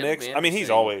 He's in the It'll mix. be I mean, he's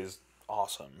interesting. always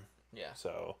awesome. Yeah.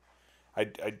 So,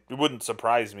 it wouldn't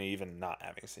surprise me even not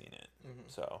having seen it. Mm-hmm.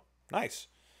 So nice.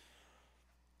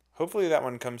 Hopefully that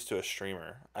one comes to a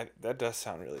streamer. That does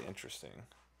sound really interesting.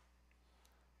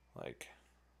 Like,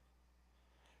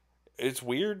 it's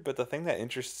weird, but the thing that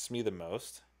interests me the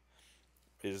most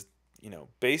is,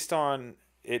 based on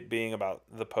it being about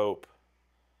the Pope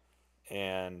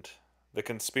and the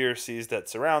conspiracies that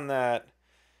surround that,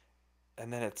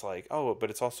 and then it's like, oh, but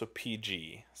it's also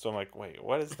PG. So I'm like, wait,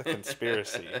 what is the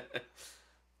conspiracy?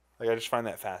 Like, I just find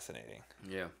that fascinating.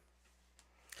 Yeah.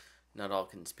 Not all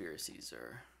conspiracies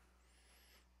are.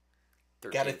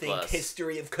 13 Gotta think plus.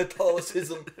 history of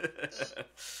Catholicism.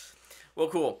 Well,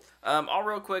 cool. I'll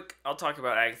real quick. I'll talk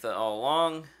about Agatha All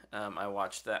Along. I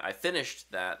watched that. I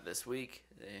finished that this week.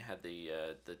 They had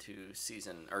the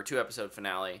 2 episode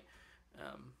finale.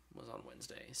 Was on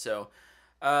Wednesday. So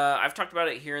I've talked about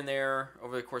it here and there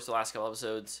over the course of the last couple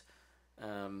episodes.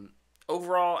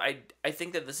 Overall, I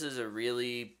think that this is a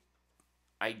really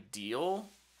ideal.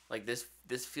 Like this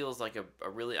feels like a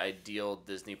really ideal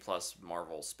Disney Plus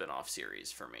Marvel spin-off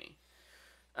series for me.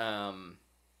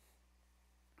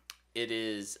 It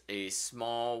is a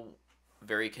small,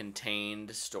 very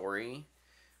contained story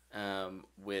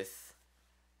with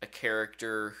a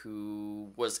character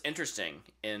who was interesting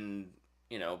in,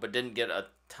 but didn't get a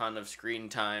ton of screen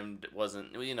time.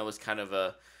 Wasn't, was kind of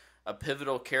a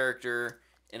pivotal character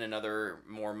in another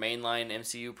more mainline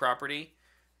MCU property.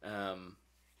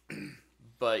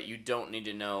 But you don't need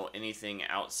to know anything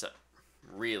outside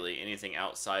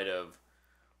of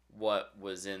what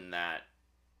was in that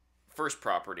first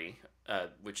property,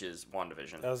 which is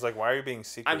WandaVision. I was like, why are you being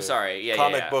secretive? I'm sorry. Yeah,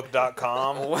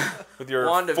 Comicbook.com with your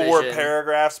WandaVision. 4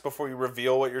 paragraphs before you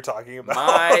reveal what you're talking about.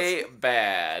 My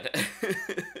bad.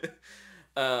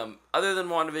 Other than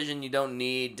WandaVision, you don't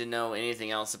need to know anything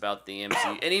else about the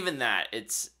MCU. And even that,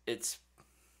 it's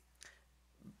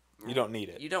you don't need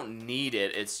it. You don't need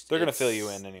it. They're going to fill you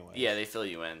in anyway. Yeah, they fill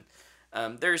you in.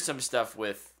 There's some stuff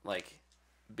with, like,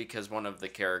 because one of the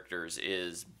characters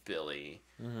is Billy.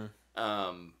 Mm-hmm.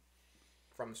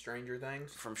 From Stranger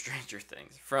Things? From Stranger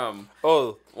Things. From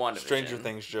WandaVision. Stranger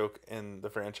Things joke in the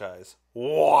franchise.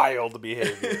 Wild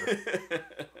behavior.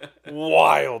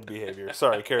 Wild behavior.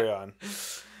 Sorry, carry on.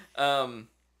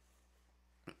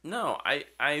 No,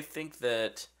 I think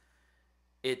that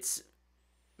it's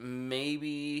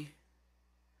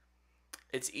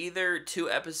either 2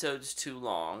 episodes too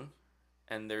long,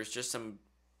 and there's just some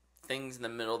things in the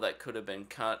middle that could have been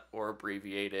cut or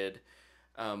abbreviated,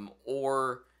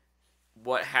 or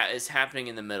what is happening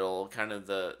in the middle, kind of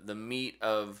the meat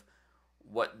of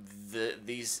what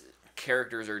these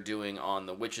characters are doing on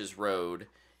the Witch's Road,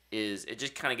 is it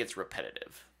just kind of gets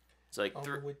repetitive. It's like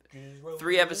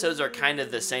 3 episodes are kind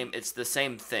of the same. It's the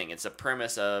same thing. It's a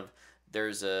premise of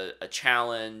there's a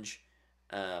challenge.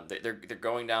 They're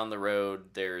going down the road.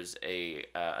 There's a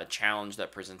challenge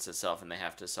that presents itself, and they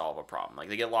have to solve a problem. Like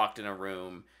they get locked in a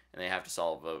room, and they have to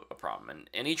solve a problem.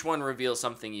 And each one reveals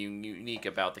something unique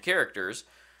about the characters,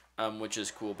 which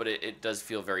is cool. But it does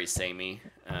feel very samey.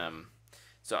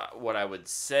 So what I would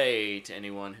say to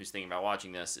anyone who's thinking about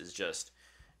watching this is just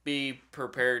be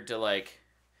prepared to, like,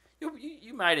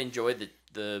 you might enjoy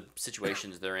the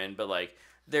situations they're in, but like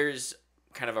there's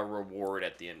kind of a reward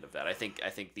at the end of that. I think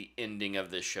the ending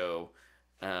of this show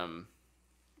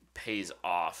pays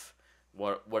off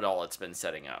what all it's been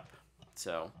setting up.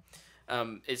 So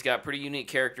it's got pretty unique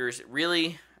characters.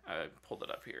 Really, I pulled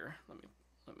it up here. Let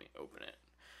me open it.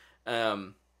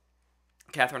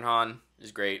 Catherine Hahn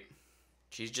is great.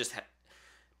 She's just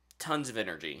tons of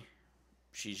energy.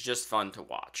 She's just fun to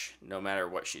watch, no matter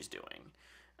what she's doing.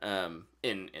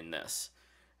 In this,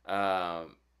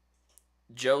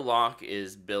 Joe Locke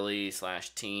is Billy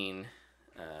 / teen.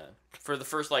 For the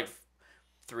first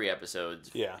 3 episodes,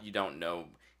 yeah, you don't know.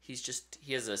 He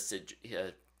has a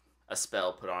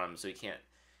spell put on him, so he can't.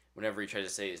 Whenever he tries to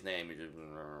say his name, he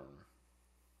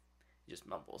just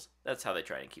mumbles. That's how they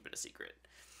try and keep it a secret.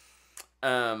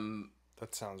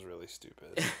 That sounds really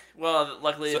stupid. Well,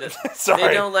 luckily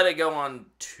they don't let it go on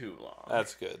too long.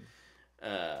 That's good.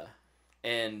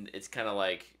 And it's kind of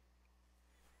like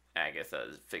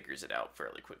Agatha figures it out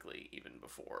fairly quickly, even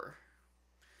before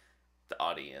the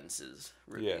audience is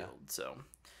revealed. Yeah. So,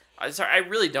 I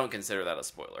really don't consider that a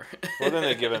spoiler. Well, then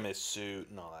they give him his suit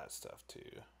and all that stuff too.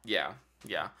 Yeah.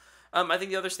 I think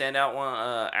the other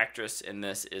standout actress in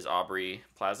this is Aubrey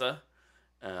Plaza.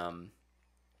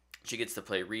 She gets to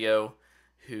play Rio,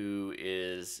 who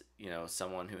is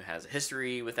someone who has a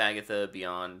history with Agatha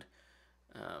beyond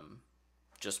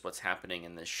just what's happening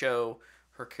in this show.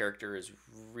 Her character is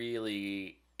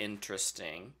really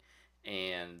interesting,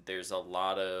 and there's a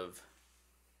lot of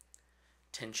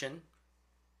tension,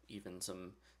 even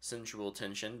some sensual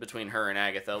tension between her and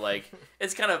Agatha. Like,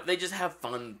 it's kind of, they just have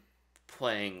fun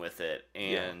playing with it,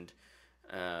 and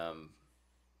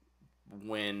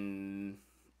when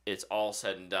it's all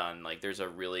said and done, like,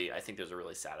 I think there's a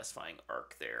really satisfying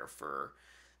arc there for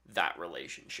that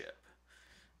relationship.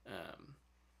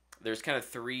 There's kind of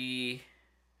 3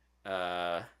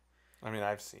 I've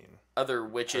seen other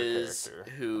witches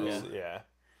who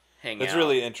hang out. It's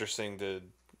really interesting to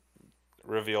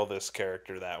reveal this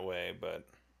character that way, but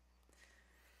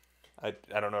I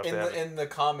don't know if in the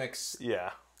comics.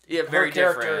 Yeah, very her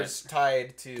character is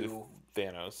tied to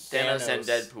Thanos and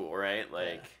Deadpool, right?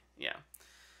 Like, yeah.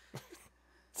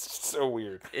 It's so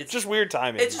weird. It's just weird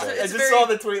timing. I just saw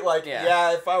the tweet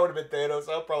if I would have been Thanos,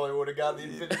 I probably would have gotten the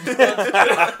Infinity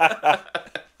Stones.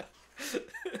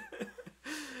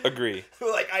 Agree.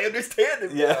 I understand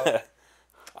him now.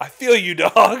 I feel you,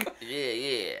 dog.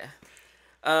 Yeah.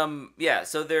 Yeah,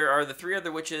 so there are the three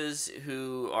other witches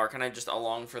who are kind of just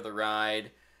along for the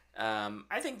ride.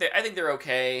 I think they're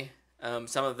okay.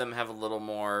 Some of them have a little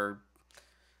more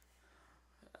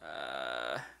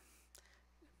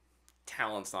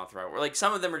talent's not the right word. Like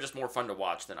some of them are just more fun to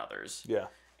watch than others. Yeah.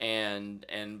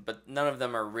 But none of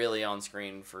them are really on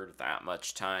screen for that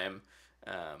much time.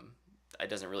 It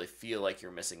doesn't really feel like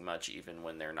you're missing much even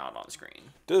when they're not on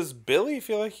screen. Does Billy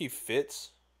feel like he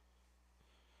fits?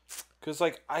 Because,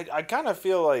 like, I kind of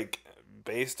feel like,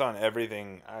 based on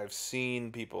everything I've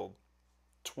seen people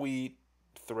tweet,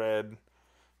 thread,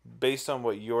 based on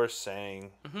what you're saying,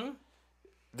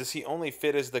 does he only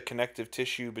fit as the connective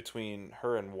tissue between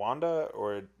her and Wanda,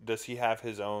 or does he have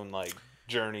his own, like,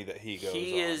 journey that he goes on?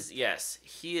 Yes.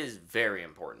 He is very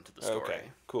important to the story. Okay,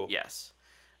 cool. Yes.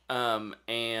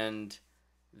 And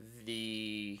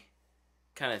the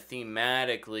kind of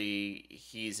thematically,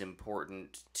 he's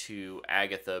important to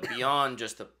Agatha beyond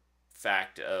just the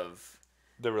fact of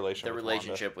the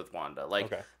relationship with Wanda. Like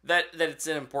Okay. that it's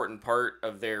an important part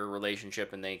of their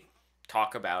relationship and they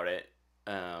talk about it.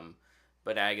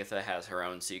 But Agatha has her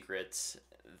own secrets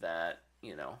that,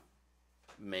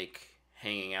 make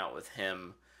hanging out with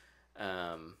him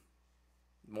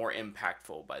more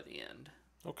impactful by the end.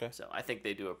 Okay. So I think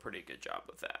they do a pretty good job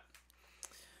with that.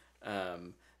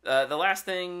 The last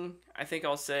thing I think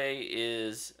I'll say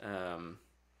is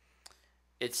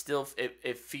it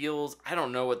feels I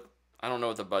don't know what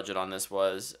the budget on this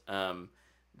was.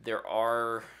 There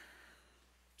are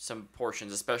some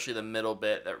portions, especially the middle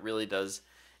bit, that really does.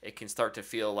 It can start to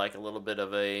feel like a little bit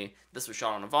of this was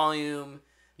shot on a volume.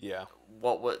 Yeah.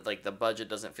 Like the budget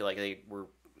doesn't feel like they were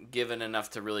given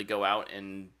enough to really go out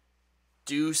and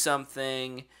do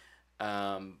something.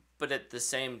 But at the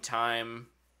same time,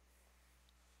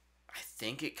 I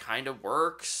think it kind of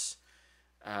works.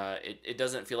 It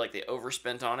doesn't feel like they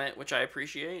overspent on it, which I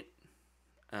appreciate.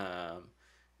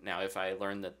 Now, if I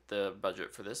learned that the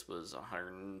budget for this was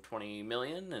 $120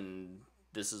 million and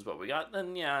this is what we got,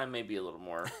 then yeah, maybe a little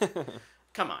more.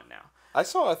 Come on now. I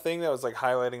saw a thing that was like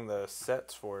highlighting the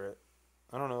sets for it.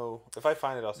 I don't know if I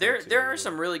find it. I'll send it to There you. are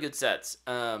some really good sets.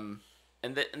 And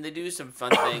they do some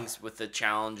fun things with the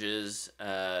challenges.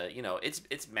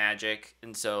 It's magic,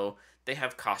 and so they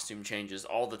have costume changes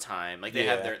all the time. Like they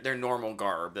have their normal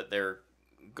garb that they're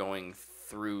going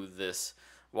through this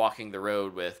walking the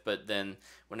road with, but then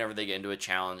whenever they get into a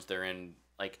challenge, they're in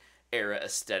like era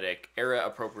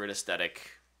appropriate aesthetic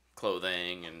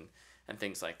clothing and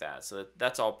things like that. So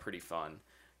that's all pretty fun.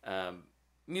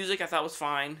 Music I thought was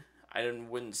fine. I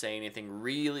wouldn't say anything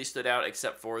really stood out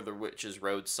except for the Witch's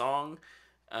Road song,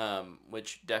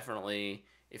 which definitely,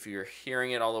 if you're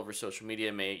hearing it all over social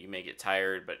media, you may get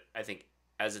tired, but I think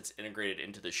as it's integrated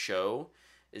into the show,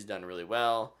 is done really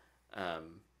well.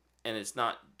 And it's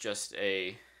not just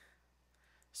a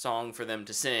song for them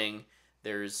to sing.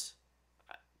 There's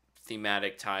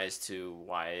thematic ties to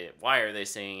why are they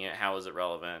singing it, how is it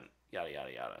relevant, yada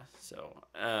yada yada. So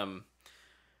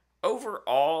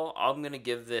overall, I'm gonna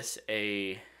give this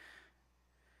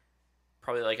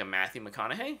probably like a Matthew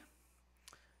McConaughey.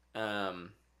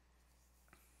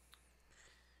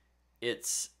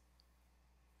 It's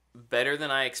better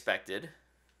than I expected.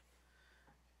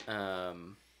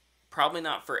 Probably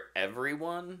not for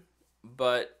everyone,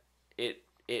 but it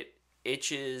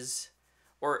itches,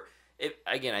 or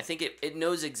again, I think it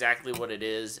knows exactly what it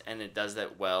is, and it does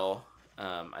that well.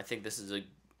 I think this is a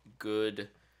good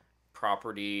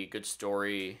property, good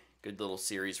story, good little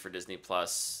series for Disney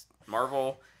Plus.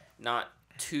 Marvel, not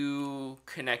too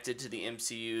connected to the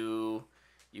MCU.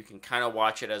 You can kind of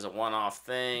watch it as a one-off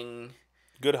thing.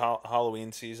 Good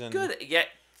Halloween season. Good, yeah.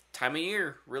 Time of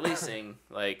year releasing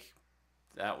like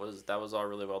that was all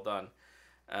really well done.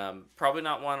 Probably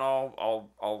not one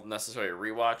I'll necessarily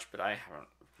rewatch, but I haven't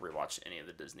rewatched any of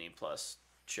the Disney Plus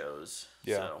shows.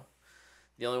 Yeah. So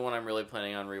the only one I'm really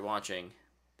planning on rewatching,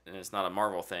 and it's not a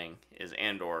Marvel thing, is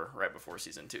Andor right before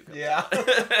season 2 comes out.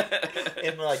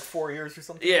 In like 4 years or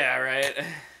something. Yeah, right.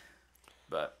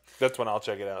 But that's when I'll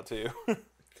check it out too.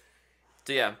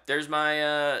 so yeah, there's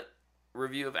my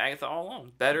review of Agatha All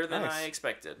Along. Better than Nice. I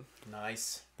expected.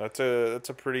 Nice. That's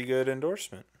a pretty good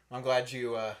endorsement. I'm glad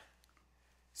you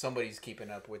somebody's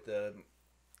keeping up with the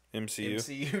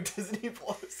MCU Disney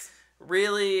Plus.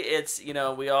 Really, it's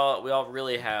we all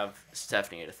really have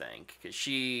Stephanie to thank, because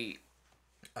she.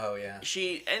 Oh yeah.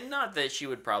 And not that she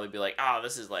would probably be like, oh,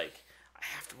 this is like I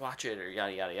have to watch it or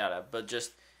yada yada yada, but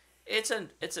just it's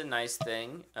a nice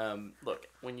thing. Look,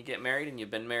 when you get married and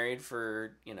you've been married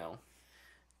for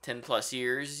 10 plus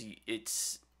years, you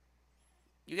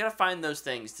gotta find those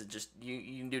things to just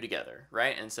you can do together,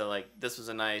 right? And so like this was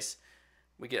a nice,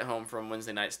 we get home from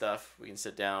Wednesday night stuff, we can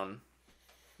sit down,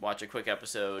 watch a quick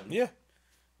episode. Yeah.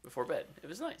 Before bed. It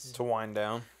was nice. To wind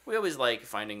down. We always like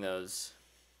finding those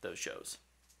shows.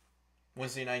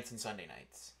 Wednesday nights and Sunday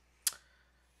nights.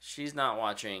 She's not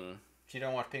watching. She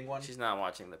don't watch Penguin? She's not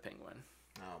watching The Penguin.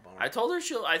 Oh, bummer. I told her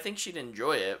I think she'd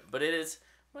enjoy it, but it is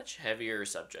much heavier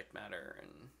subject matter and.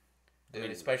 Dude, I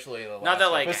mean, especially the last not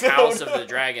that like episode. House of the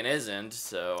Dragon isn't,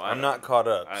 so I'm not caught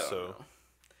up, I don't so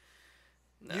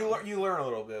know. No. You learn a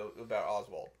little bit about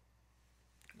Oswald.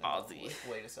 in the Ozzy.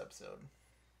 Latest episode.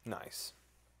 nice.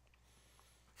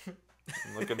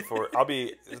 I'm looking for.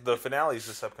 The finale's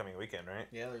this upcoming weekend, right?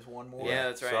 Yeah, there's one more. Yeah,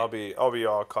 that's right. So I'll be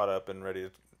all caught up and ready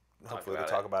to hopefully about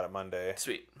talk about it Monday.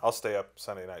 Sweet. I'll stay up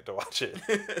Sunday night to watch it.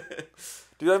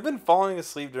 Dude, I've been falling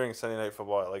asleep during Sunday night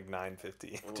football at like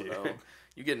 9:50. Oh, Dude, no.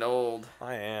 You getting old.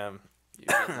 I am. You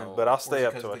getting old. But I'll Or is stay it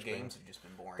up 'cause to the watch. games have just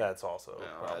been boring. That's also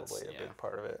No, probably a yeah. big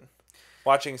part of it.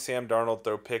 Watching Sam Darnold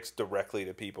throw picks directly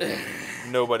to people when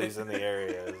nobody's in the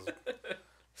area is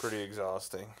pretty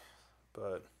exhausting.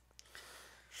 But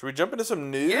should we jump into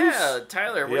some news? Yeah,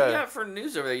 Tyler, what do Yeah. you got for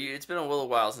news over there? It's been a little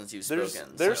while since you've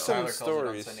spoken. there's so. some Tyler calls it on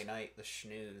stories. Sunday night, the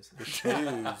snooze. The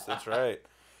snooze, that's right.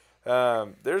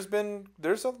 There's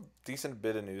a decent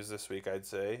bit of news this week, I'd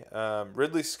say.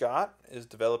 Ridley Scott is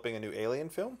developing a new Alien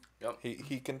film. Yep.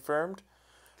 He confirmed.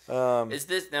 Is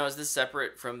this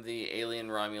separate from the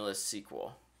Alien Romulus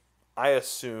sequel? I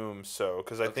assume so,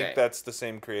 because I Okay. think that's the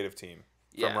same creative team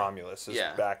from Yeah. Romulus is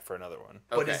Yeah. back for another one.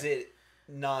 But Okay. is it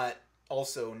not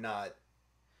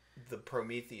the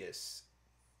Prometheus?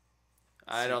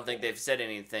 I don't think they've said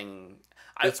anything.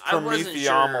 It's I wasn't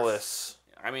sure. Prometheomolus.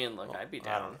 I mean, look, I'd be I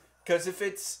don't down. know. Because if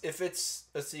it's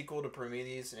a sequel to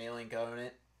Prometheus and Alien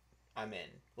Covenant, I'm in.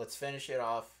 Let's finish it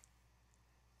off.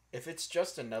 If it's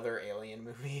just another Alien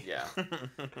movie, Yeah.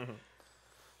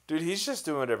 Dude, he's just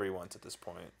doing whatever he wants at this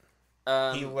point.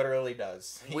 he literally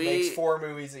does. He we- makes 4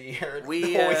 movies a year. And we,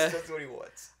 he always uh, does what he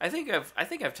wants. I think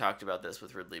I've talked about this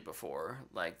with Ridley before.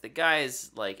 Like the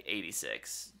guy's like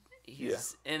 86.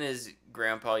 He's in his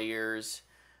grandpa years.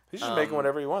 He's just making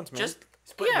whatever he wants, man. Just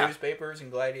He's putting yeah. newspapers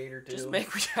and Gladiator too. Just make.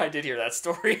 I did hear that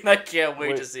story, and I can't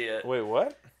wait to see it. Wait,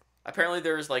 what? Apparently,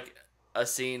 there's like a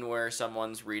scene where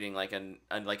someone's reading like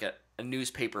a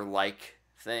newspaper like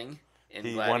thing in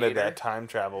He Gladiator. wanted that time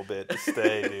travel bit to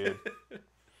stay, dude.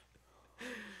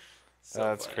 So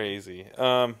That's funny. crazy.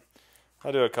 I'll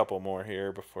do a couple more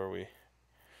here before we.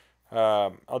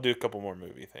 I'll do a couple more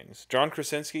movie things. John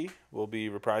Krasinski will be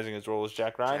reprising his role as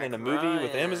Jack Ryan in a movie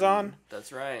with Ryan. Amazon.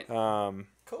 That's right.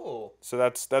 Cool. So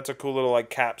that's a cool little like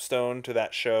capstone to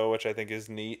that show, which I think is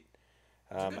neat.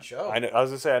 It's a good show. I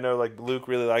was gonna say I know like Luke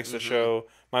really likes the show.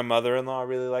 My mother-in-law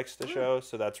really likes the show,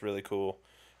 so that's really cool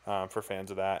for fans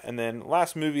of that. And then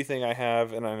last movie thing I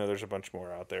have, and I know there's a bunch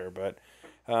more out there, but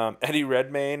Eddie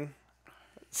Redmayne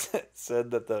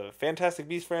said that the Fantastic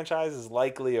Beasts franchise is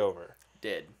likely over.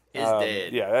 Dead.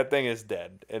 Dead. Yeah, that thing is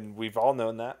dead, and we've all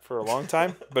known that for a long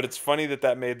time. But it's funny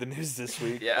that made the news this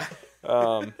week. Yeah.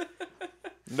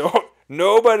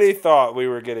 Nobody thought we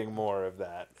were getting more of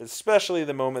that, especially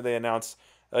the moment they announced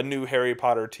a new Harry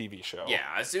Potter TV show. Yeah.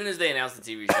 As soon as they announced the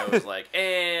TV show, it was like,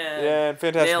 and Yeah, and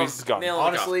Fantastic Beasts is gone. nail-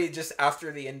 Honestly, just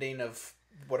after the ending of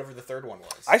whatever the third one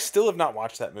was, I still have not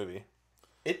watched that movie.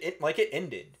 it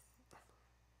ended.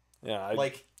 Yeah,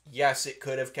 Yes, it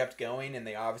could have kept going, and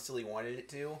they obviously wanted it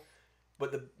to,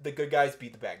 but the good guys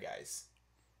beat the bad guys.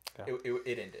 Yeah.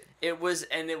 It ended. It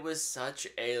was such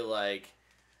a like,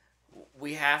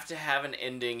 we have to have an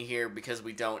ending here because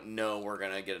we don't know we're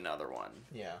gonna get another one.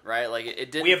 Yeah. Right? Like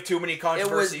it didn't. We have too many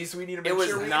controversies. We need to make It was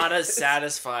sure not a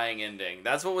satisfying ending.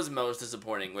 That's what was most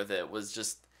disappointing with it. Was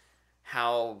just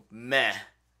how meh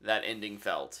that ending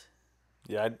felt.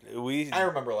 yeah. I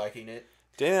remember liking it.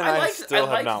 Dan and I still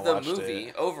have liked not the watched movie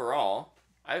it. overall.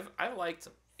 I liked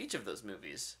each of those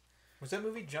movies. Was that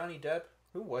movie Johnny Depp?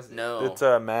 Who was it? No, It's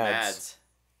Mads. Mads.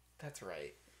 That's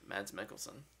right. Mads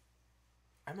Mikkelsen.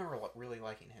 I remember really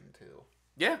liking him too.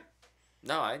 Yeah.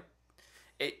 No,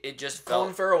 it just Colin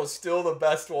felt. Farrell was still the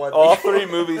best one. All 3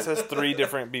 movies has 3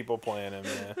 different people playing him.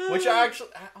 Yeah. Which I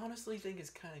honestly think is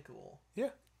kind of cool. Yeah.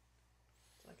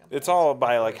 Like, It's all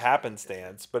by like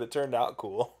happenstance, but it turned out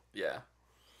cool. Yeah.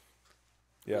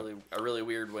 Yeah. A really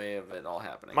weird way of it all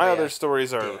happening. My Yeah. other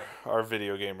stories are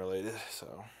video game related,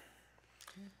 so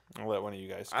I'll let one of you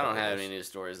guys. I don't cover have those. any news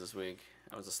stories this week.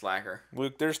 I was a slacker.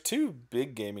 Luke, there's 2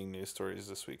 big gaming news stories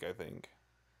this week, I think.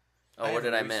 Oh, I what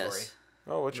have a did I movie miss? story.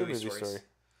 Oh, what's your Movie movie stories.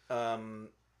 story?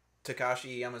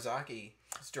 Takashi Yamazaki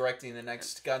is directing the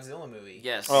next Godzilla movie.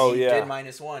 Yes. Oh, He yeah. did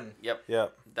 -1. Yep.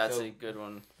 Yep. That's So- a good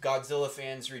one. Godzilla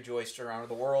fans rejoiced around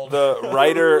the world. The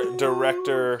writer,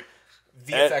 director,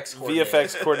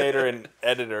 VFX coordinator and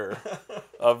editor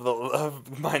of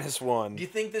 -1. Do you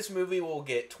think this movie will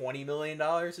get $20 million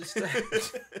to start?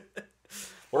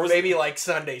 What Or was maybe like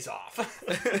Sundays off.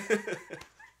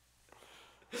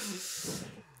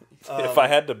 If I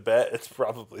had to bet, it's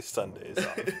probably Sundays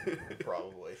off.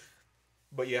 Probably.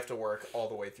 But you have to work all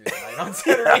the way through the night on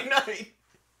Saturday night.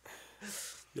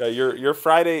 Yeah, your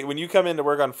Friday, when you come in to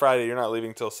work on Friday, you're not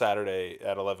leaving till Saturday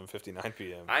at 11:59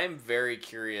 p.m. I am very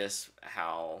curious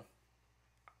how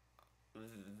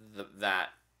that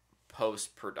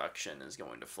post-production is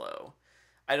going to flow.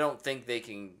 I don't think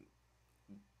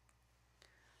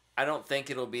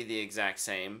it'll be the exact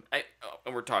same.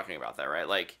 And we're talking about that, right?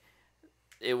 Like,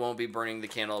 it won't be burning the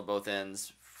candle at both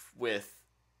ends with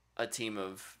a team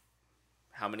of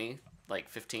how many? Like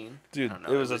 15? Dude, I don't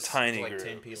know. it was a tiny like group.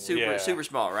 10 people. Super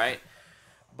small, right?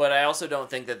 But I also don't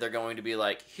think that they're going to be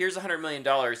like, here's $100 million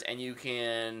and you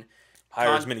can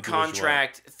Hire as many people as you want.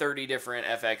 contract 30 different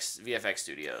VFX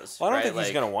studios. Well, I don't right? think he's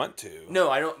Like, going to want to. No,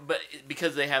 I don't. But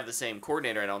because they have the same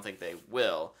coordinator, I don't think they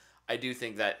will. I do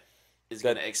think that is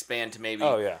going to expand to maybe,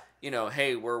 Oh, yeah.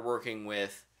 Hey, we're working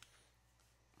with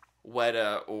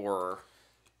Weta or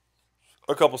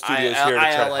A couple studios here to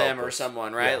try to help ILM or us.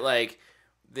 someone, right? Yeah. Like,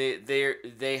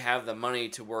 they have the money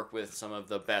to work with some of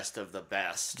the best.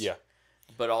 Yeah.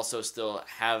 But also still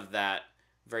have that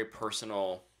very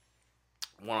personal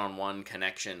one-on-one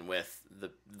connection with the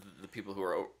people who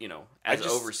are, as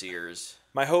overseers.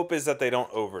 My hope is that they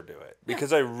don't overdo it.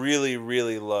 Because I really,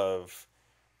 really love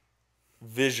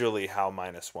visually how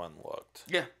 -1 looked.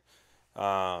 Yeah.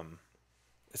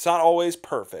 It's not always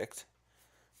perfect,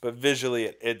 but visually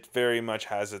it very much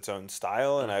has its own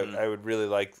style, and I would really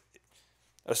like,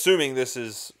 assuming this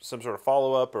is some sort of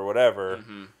follow-up or whatever,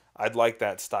 I'd like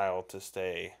that style to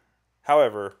stay.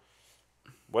 However,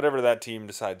 whatever that team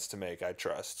decides to make, I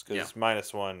trust, because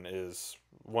 -1 is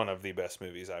one of the best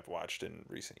movies I've watched in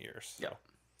recent years. So.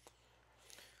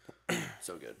 Yeah.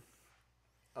 So good.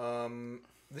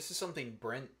 This is something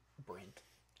Brett,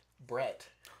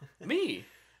 Me.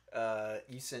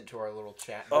 you sent to our little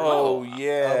chat. Oh,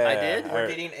 yeah. I did? We're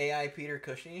getting AI Peter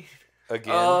Cushing.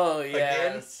 Again. Oh, Again?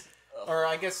 yes. Or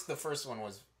I guess the first one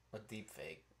was a deep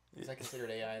fake. Is that considered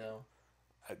AI though?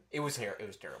 It was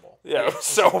terrible. Yeah, it was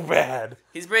so bad.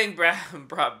 He's being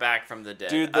brought back from the dead.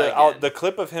 Dude, again. the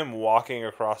clip of him walking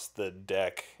across the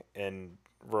deck in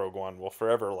Rogue One will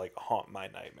forever haunt my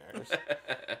nightmares.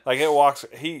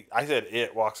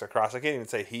 It walks across. I can't even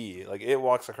say he. Like, it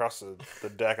walks across the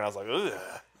deck, and I was like,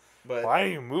 ugh. But Why are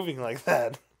you moving like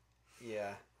that?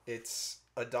 yeah, it's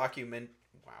a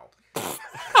Wow.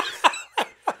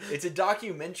 It's a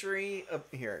documentary.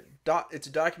 It's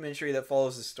a documentary that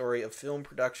follows the story of film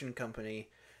production company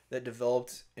that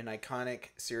developed an iconic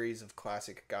series of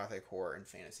classic gothic horror and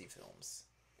fantasy films,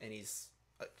 and he's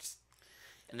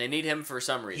and they need him for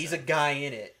some reason. he's a guy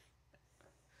in it.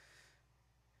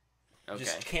 Okay.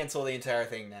 Just cancel the entire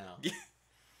thing now.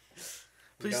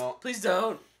 Please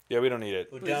don't. Yeah, we don't need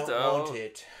it. We Please don't want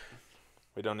it.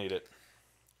 We don't need it.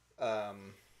 But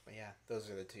yeah, those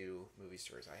are the two movie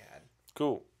stories I had.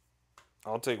 Cool.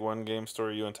 I'll take one game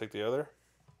story. You want to take the other?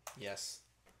 Yes,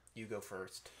 you go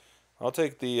first. I'll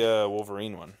take the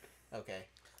Wolverine one. Okay.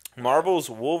 Marvel's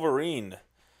Wolverine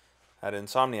at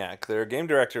Insomniac. Their game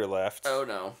director left. Oh,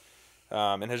 no.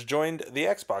 And has joined the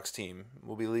Xbox team.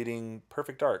 Will be leading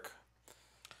Perfect Dark,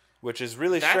 which is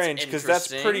really That's strange because that's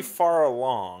interesting. pretty far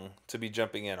along to be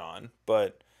jumping in on.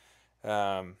 But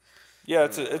yeah,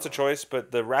 it's a choice.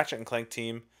 But the Ratchet and Clank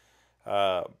team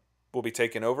will be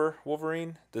taking over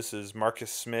Wolverine. This is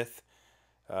Marcus Smith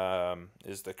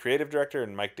is the creative director,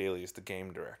 and Mike Daly is the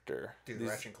game director. Dude,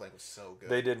 Ratchet and Clank was so good.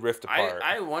 They did Rift Apart.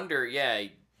 I wonder, yeah.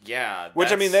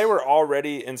 Which, I mean, they were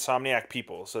already Insomniac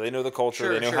people, so they know the culture,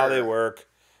 Sure, they know how they sure. work.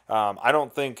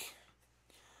 I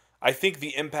think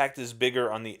the impact is bigger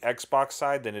on the Xbox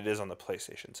side than it is on the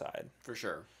PlayStation side. For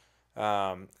sure.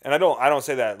 And I don't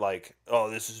say that like, oh,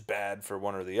 this is bad for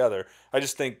one or the other. I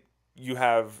just think you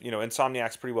have,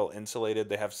 Insomniac's pretty well insulated.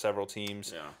 They have several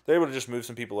teams. Yeah. They're able to just move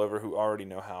some people over who already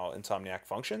know how Insomniac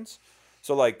functions.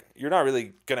 So, like, you're not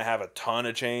really going to have a ton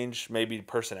of change, maybe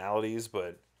personalities,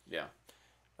 but Yeah.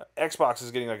 Xbox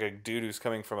is getting like a dude who's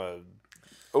coming from a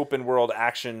open world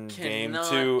action game Cannot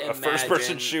to a first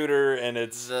person imagine shooter, and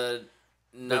it's The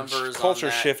numbers culture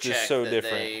on that shift is check so that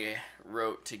different. they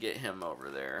wrote to get him over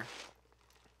there.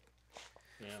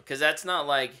 Yeah. Because that's not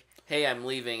like, hey, I'm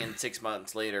leaving, and 6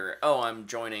 months later, oh, I'm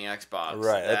joining Xbox.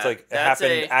 right. That's like it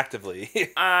happened a,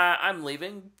 actively. I'm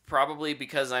leaving probably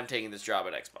because I'm taking this job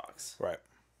at Xbox. Right.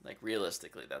 Like,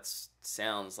 realistically, that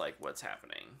sounds like what's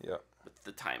happening Yeah. with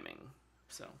the timing.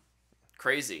 So,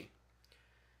 crazy.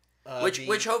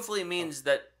 which hopefully means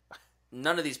that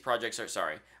none of these projects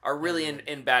are really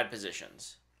in bad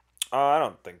positions. I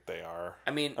don't think they are.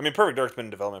 I mean, Perfect Dark's been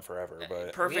in development forever,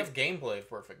 but We have gameplay of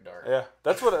Perfect Dark. yeah,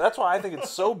 that's why I think it's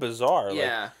so bizarre.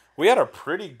 yeah. Like, we had a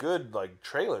pretty good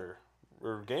trailer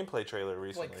or gameplay trailer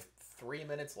recently. Like 3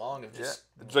 minutes long of just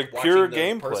It's like watching pure the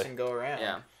gameplay. person go around.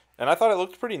 Yeah. And I thought it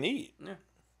looked pretty neat. Yeah.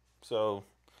 So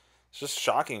it's just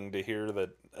shocking to hear that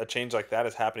a change like that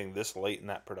is happening this late in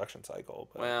that production cycle.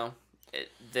 But Well,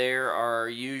 there are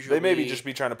usually... they maybe just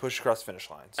be trying to push across the finish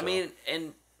line. So. I mean,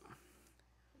 and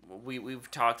we've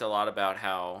talked a lot about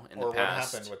how in the Or what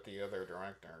past... happened with the other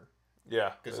director.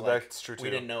 yeah, Because that's true too. we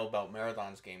didn't know about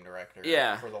Marathon's game director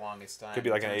Yeah. for the longest time. Could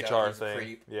be like an Turns out HR he's a thing.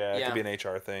 creep. Yeah, it Yeah. could be an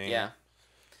HR thing. Yeah.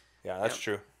 Yeah, that's Yep.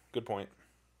 true. Good point.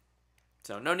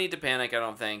 So no need to panic, I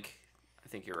don't think. I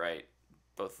think you're right.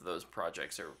 Both of those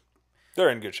projects are They're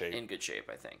in good shape in good shape,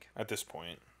 I think. at this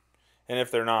point. And if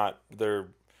they're not,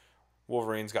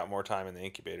 Wolverine's got more time in the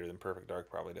incubator than Perfect Dark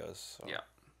probably does. So. Yeah.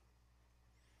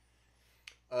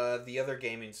 The other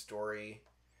gaming story.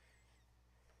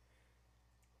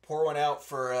 Pour one out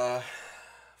for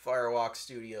Firewalk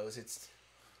Studios.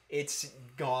 It's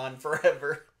gone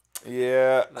forever.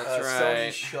 Yeah. That's Sony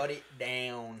right. shut it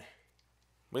down.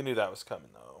 We knew that was coming,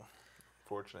 though.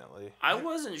 Fortunately. I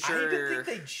wasn't I sure... didn't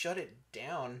think they'd shut it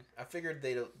down. I figured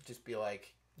they'd just be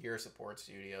like, you're a support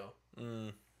studio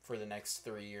for the next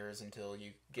 3 years until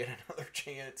you get another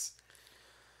chance.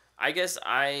 I guess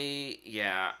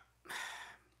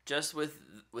just with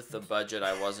the budget,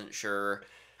 I wasn't sure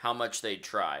how much they'd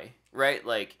try, right?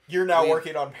 Like, You're now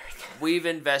working on Marathon. we've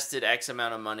invested X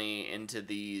amount of money into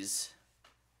this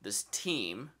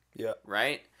team, Yeah.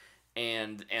 right?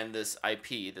 And this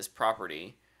IP, this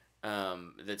property,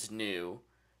 that's new.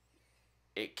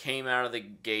 It came out of the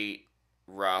gate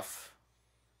rough.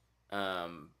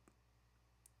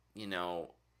 You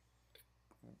know,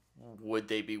 would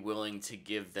they be willing to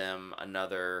give them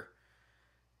another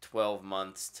 12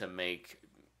 months to make,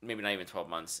 maybe not even 12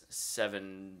 months,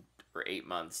 7 or 8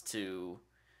 months to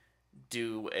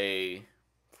do a...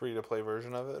 Free-to-play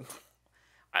version of it.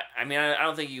 I mean, I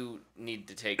don't think you need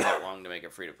to take that long to make a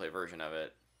free-to-play version of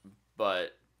it,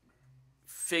 but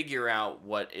figure out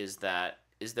what is that.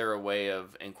 Is there a way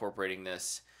of incorporating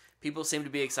this? People seem to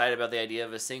be excited about the idea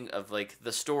of like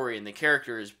the story and the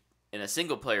characters in a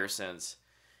single-player sense.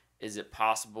 Is it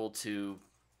possible to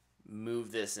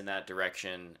move this in that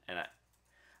direction? And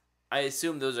I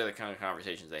assume those are the kind of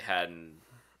conversations they had, and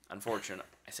I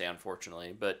say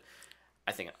unfortunately, but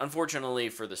I think unfortunately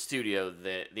for the studio,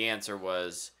 the answer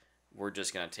was, we're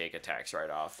just gonna take a tax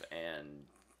write-off and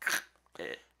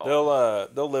They'll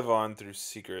live on through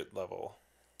Secret Level.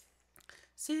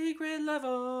 Secret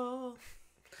Level.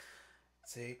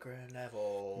 Secret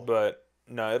Level. But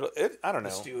no, I don't know.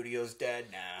 The studio's dead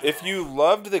now. If you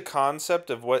loved the concept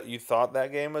of what you thought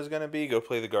that game was going to be, go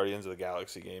play the Guardians of the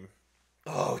Galaxy game.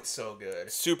 Oh, it's so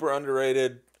good. Super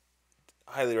underrated.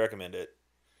 Highly recommend it.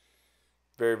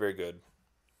 Very, very good.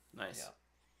 Nice. Yeah.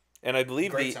 And I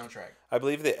believe Great soundtrack. I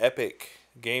believe the Epic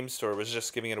Game Store was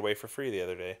just giving it away for free the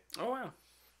other day. Oh wow.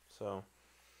 So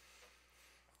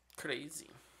Crazy.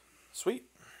 sweet.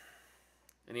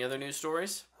 Any other news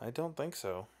stories? I don't think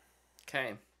so.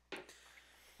 Okay.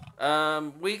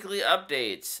 Weekly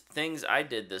updates. Things I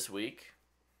did this week.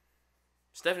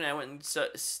 Stephanie and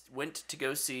I went to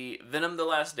go see Venom: The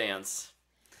Last Dance.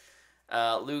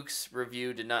 Luke's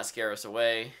review did not scare us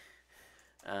away.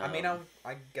 I mean,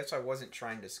 I guess I wasn't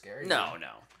trying to scare you. No.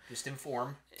 Just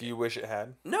inform. Do you wish it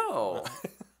had? No.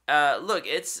 Look,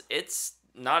 it's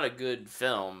not a good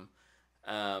film,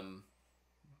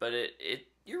 but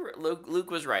Luke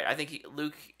was right. I think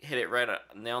Luke hit it right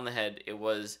nail on the head. It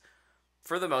was,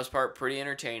 for the most part, pretty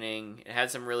entertaining. It had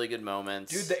some really good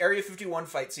moments. Dude, the Area 51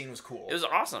 fight scene was cool. It was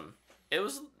awesome. It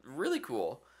was really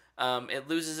cool. It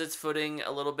loses its footing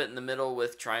a little bit in the middle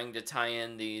with trying to tie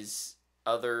in these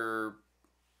other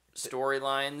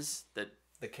storylines that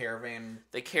the caravan,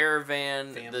 the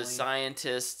family.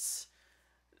 scientists.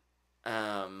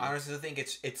 I honestly think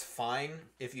it's fine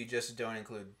if you just don't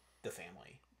include the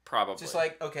family. Probably. Just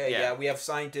like, okay, yeah, we have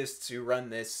scientists who run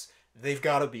this. They've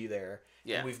got to be there.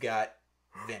 Yeah. And we've got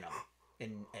Venom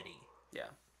and Eddie. Yeah.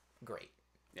 Great.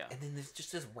 Yeah. And then there's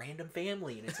just this random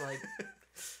family, and it's like,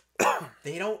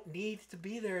 they don't need to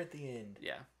be there at the end.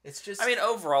 Yeah. It's just... I mean,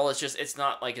 overall, it's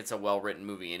not like it's a well-written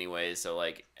movie anyway, so,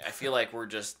 like, I feel like we're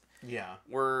just... Yeah.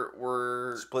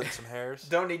 We're... Splitting some hairs?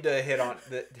 Don't need to hit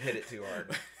it too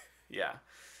hard. Yeah.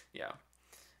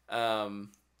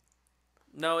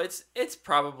 No, it's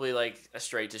probably, like, a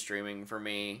straight to streaming for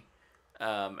me,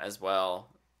 as well.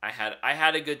 I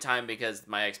had a good time because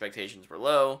my expectations were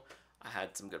low. I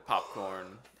had some good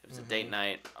popcorn. It was a date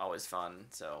night, always fun.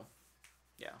 So,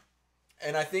 yeah.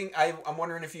 And I think I'm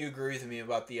wondering if you agree with me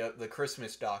about the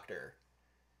Christmas Doctor.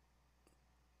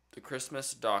 The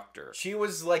Christmas Doctor. She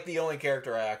was like the only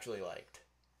character I actually liked.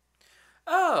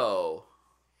 Oh.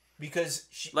 Because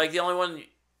she... Like the only one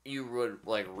you would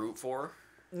like root for?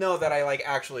 No, that I like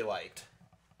actually liked.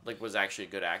 Like was actually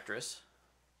a good actress?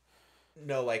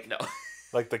 No, like... No.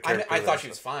 Like the character. I thought she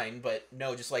was fine, but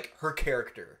no, just like her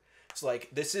character. It's like,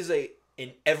 this is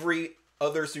in every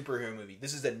other superhero movie,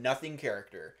 this is a nothing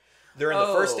character. They're in the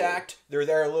first act, they're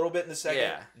there a little bit in the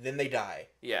second, then they die.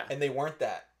 Yeah. And they weren't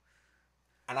that.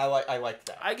 And I liked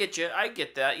that. I get you. I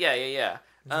get that. Yeah.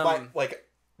 Like,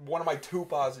 one of my two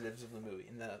positives of the movie.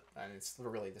 And it's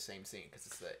really the same scene, because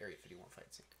it's the Area 51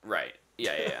 fight scene. Right.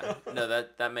 Yeah. No,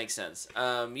 that makes sense.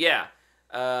 Yeah.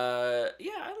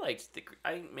 I liked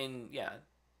I mean, yeah.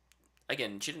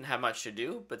 Again, she didn't have much to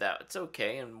do, but that's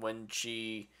okay. And when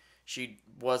she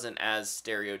wasn't as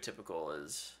stereotypical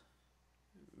as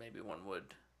maybe one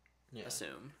would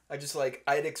assume. I just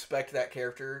I'd expect that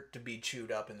character to be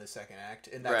chewed up in the second act,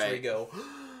 and that's where you go.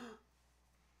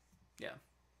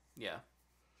 Yeah.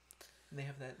 And they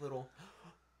have that little.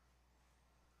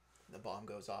 The bomb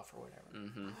goes off or whatever.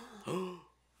 Mm-hmm.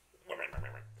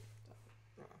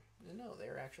 No,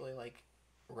 they're actually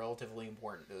relatively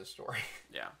important to the story.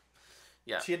 Yeah.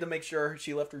 She had to make sure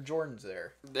she left her Jordans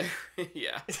there.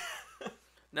 Yeah.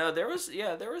 No, there was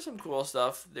some cool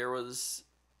stuff. There was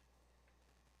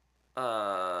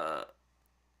some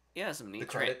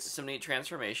neat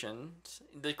transformations.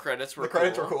 The credits were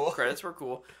cool. Credits were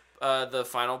cool. The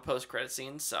final post-credit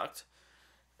scene sucked.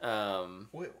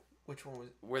 Wait, which one was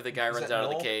where the guy runs out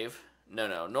of the cave?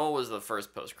 No. Noel was the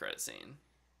first post-credit scene.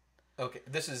 Okay,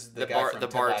 this is the guy from Ted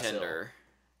bartender. Lasso.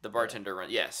 The bartender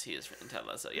runs. Yes, he is in Ted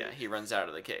Lasso. Yeah, he runs out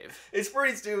of the cave. It's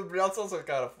pretty stupid, but it's also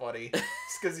kind of funny.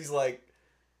 It's because he's like,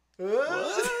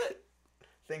 what?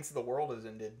 Thinks the world has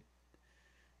ended.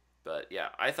 But yeah,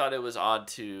 I thought it was odd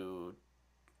to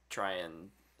try and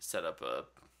set up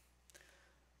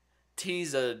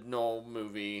tease a Noel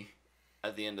movie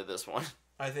at the end of this one.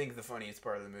 I think the funniest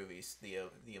part of the movie is the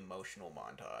emotional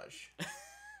montage.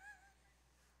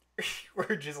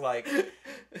 We're just like,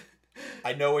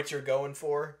 I know what you're going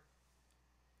for,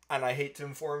 and I hate to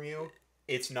inform you,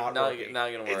 it's not working.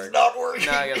 Not gonna work. It's not working.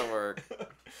 Not gonna work.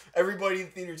 Everybody in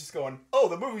the theater just going, oh,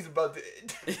 the movie's about to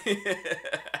end.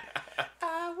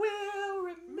 I will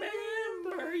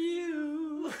remember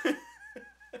you.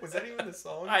 Was that even the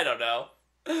song? I don't know.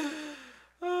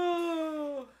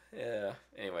 Oh, yeah.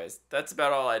 Anyways, that's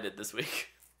about all I did this week.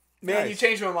 Man, You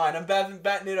changed my mind. I'm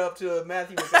batting it up to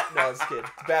Matthew. No, it's a kid.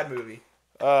 It's a bad movie.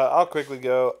 I'll quickly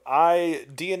go. I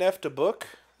DNF'd a book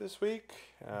this week.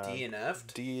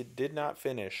 DNF'd? Did not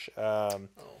finish. I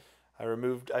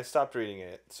stopped reading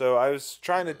it. So I was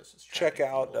trying to check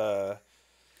out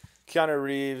Keanu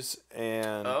Reeves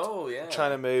and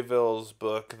China Mayville's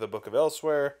book, The Book of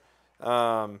Elsewhere.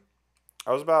 I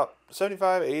was about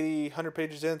 75, 80, 100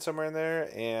 pages in, somewhere in there,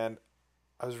 and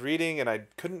I was reading and I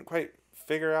couldn't quite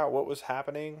figure out what was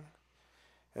happening.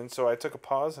 And so I took a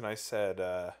pause and I said,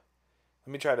 let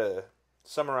me try to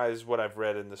summarize what I've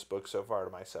read in this book so far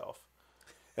to myself.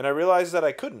 And I realized that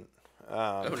I couldn't.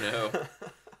 Oh no.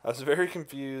 I was very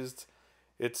confused.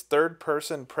 It's third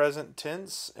person present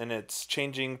tense, and it's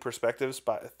changing perspectives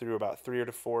through about 3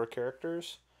 or 4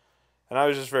 characters. And I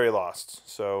was just very lost.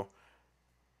 So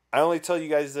I only tell you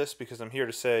guys this because I'm here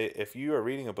to say, if you are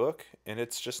reading a book and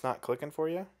it's just not clicking for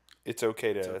you, it's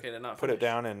okay to not put it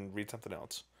down and read something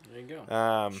else. There you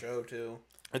go. Show too.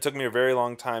 It took me a very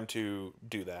long time to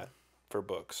do that for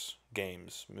books,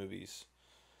 games, movies,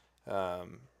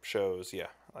 shows. Yeah,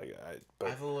 I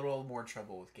have a little more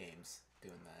trouble with games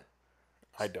doing that.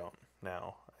 I don't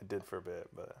now. I did for a bit,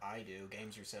 but I do.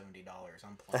 Games are $70.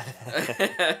 I'm playing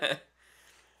that.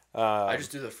 I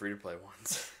just do the free to play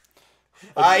ones.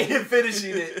 I am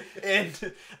finishing it,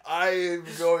 and I am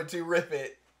going to rip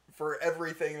it for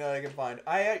everything that I can find.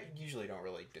 I usually don't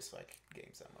really dislike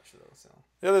games that much, though. So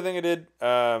the other thing I did,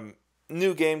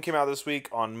 new game came out this week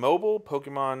on mobile,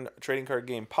 Pokemon trading card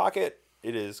game Pocket.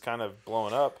 It is kind of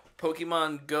blowing up.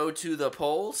 Pokemon Go to the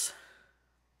polls?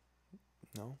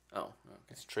 No. Oh, okay.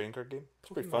 It's a trading card game. It's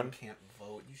Pokemon pretty fun. Can't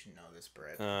vote. You should know this,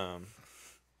 Brett.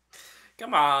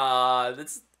 Come on,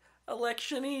 it's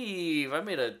Election Eve. I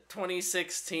made a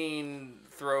 2016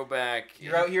 throwback.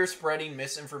 You're out here spreading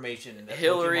misinformation.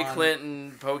 Hillary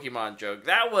Clinton Pokemon joke.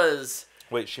 That was...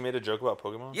 Wait, she made a joke about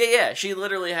Pokemon? Yeah. She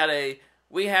literally had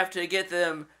we have to get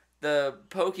them the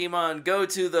Pokemon Go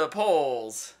to the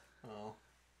polls. Oh.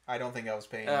 I don't think I was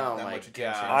paying Oh that my much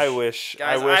attention. gosh. I wish.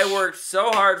 Guys, I I worked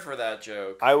so hard for that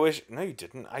joke. I wish. No, you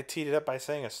didn't. I teed it up by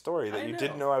saying a story that I you know.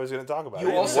 didn't know I was going to talk about. You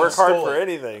I didn't also work hard stole for it.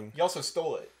 anything. You also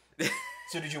stole it.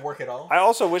 So did you work at all? I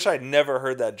also wish I'd never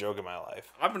heard that joke in my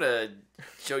life. I'm gonna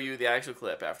show you the actual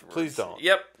clip afterwards. Please don't.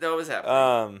 Yep, that was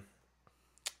happening.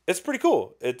 It's pretty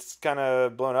cool. It's kind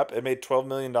of blown up. It made $12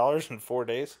 million in 4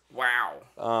 days.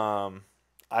 Wow.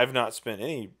 I've not spent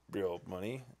any real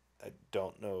money. I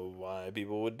don't know why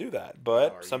people would do that,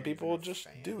 but Are some you people even a just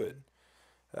fan? do it.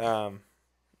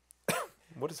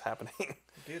 What is happening?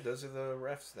 Dude, those are the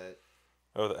refs that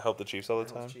Oh, that help the Chiefs all the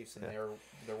help time? the Chiefs, and Yeah.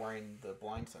 they're wearing the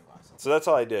blind sunglasses. So that's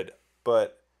all I did.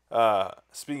 But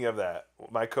speaking of that,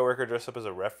 my coworker dressed up as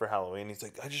a ref for Halloween. He's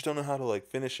like, I just don't know how to like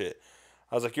finish it.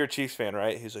 I was like, you're a Chiefs fan,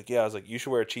 right? He's like, yeah. I was like, you should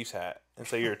wear a Chiefs hat and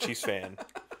say you're a Chiefs fan.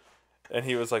 And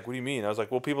he was like, what do you mean? I was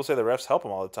like, well, people say the refs help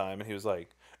them all the time. And he was like,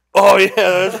 oh yeah,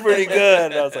 that's pretty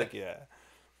good. And I was like, yeah.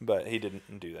 But he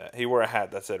didn't do that. He wore a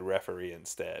hat that said referee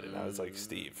instead. And I was like,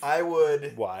 Steve, I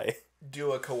would why?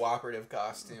 do a cooperative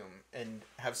costume and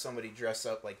have somebody dress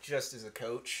up like just as a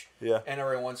coach. Yeah. And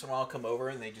every once in a while come over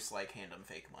and they just like hand them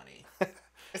fake money.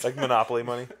 Like Monopoly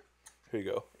money. Here you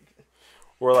go.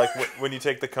 Or like when you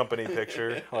take the company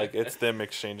picture, like it's them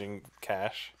exchanging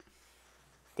cash.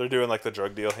 They're doing like the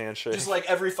drug deal handshake. Just like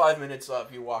every 5 minutes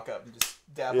up, you walk up and just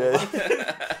dab Yeah.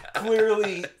 them.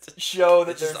 Clearly show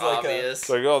that It's there's just like obvious. It's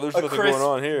like, oh, there's a nothing crisp- going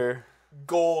on here. a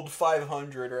gold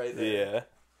 500 right there. Yeah.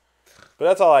 But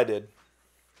that's all I did.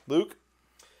 Luke?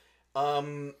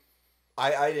 I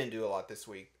didn't do a lot this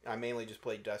week. I mainly just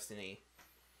played Destiny.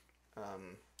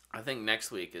 I think next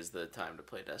week is the time to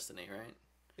play Destiny, right?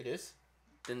 It is?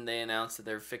 Didn't they announce that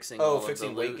they're fixing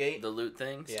Fixing the Waygate? loot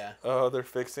things? Yeah. Oh, they're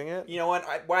fixing it? You know what?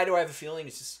 Why do I have a feeling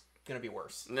it's just going to be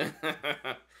worse?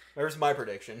 There's my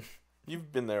prediction.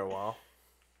 You've been there a while.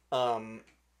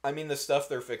 I mean, the stuff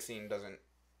they're fixing doesn't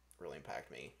really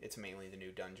impact me. It's mainly the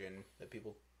new dungeon that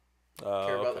people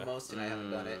care about the most, and I haven't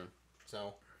done it.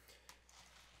 So,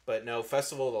 but no,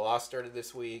 Festival of the Lost started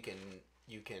this week, and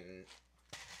you can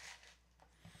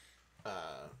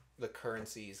the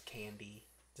currency is candy.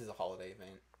 This is a holiday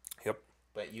event. Yep.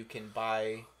 But you can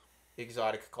buy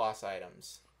exotic class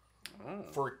items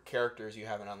for characters you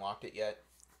haven't unlocked it yet.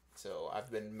 So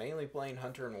I've been mainly playing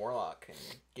Hunter and Warlock and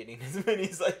getting as many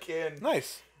as I can.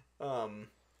 Nice. And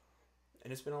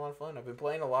it's been a lot of fun. I've been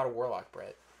playing a lot of Warlock,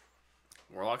 Brett.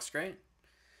 Warlock's great.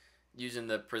 Using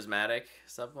the prismatic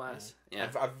subclass. Yeah.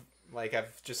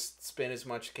 I've just spent as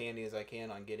much candy as I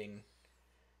can on getting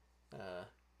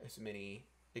as many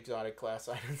exotic class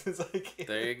items as I can.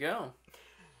 There you go.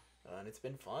 And it's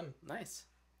been fun. Nice.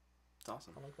 It's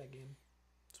awesome. I like that game.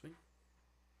 Sweet.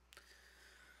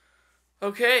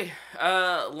 Okay.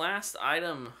 Last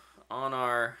item on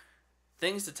our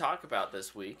things to talk about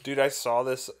this week. Dude, I saw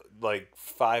this like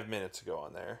 5 minutes ago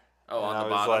on there. Oh, and on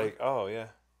the I was bottom. like, oh, yeah.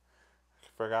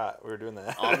 Forgot we were doing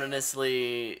that.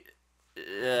 Ominously,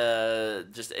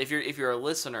 just if you're a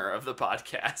listener of the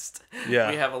podcast, Yeah.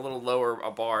 we have a little lower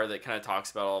a bar that kind of talks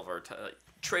about all of our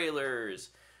trailers,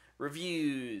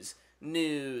 reviews,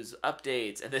 news,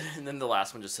 updates, and then the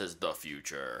last one just says the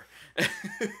future.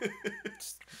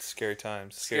 Scary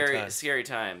times. Scary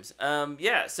times.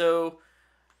 Yeah. So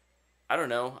I don't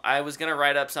know. I was gonna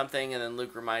write up something, and then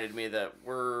Luke reminded me that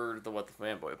we're the What the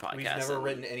Fanboy podcast. We've never and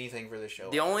written anything for the show.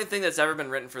 The only thing that's ever been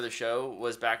written for the show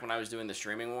was back when I was doing the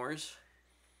Streaming Wars.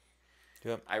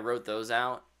 Yep. I wrote those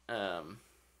out,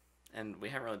 and we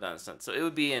haven't really done it since. So it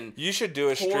would be in You should do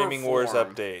a Poor Streaming Wars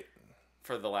form. update.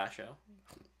 for the last show.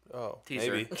 Oh,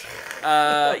 Teaser. maybe.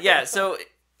 Yeah. So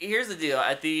here's the deal.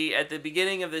 At the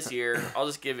beginning of this year, I'll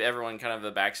just give everyone kind of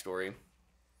a backstory.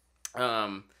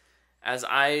 As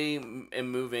I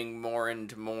am moving more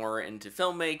into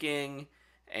filmmaking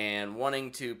and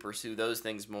wanting to pursue those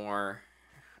things more,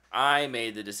 I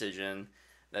made the decision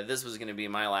that this was going to be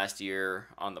my last year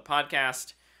on the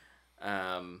podcast.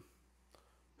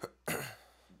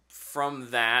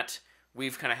 From that,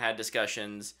 we've kind of had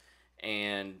discussions,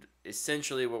 and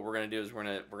essentially what we're going to do is we're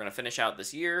going to finish out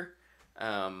this year,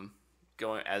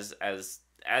 going as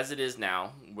it is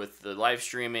now with the live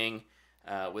streaming,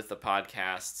 with the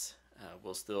podcasts.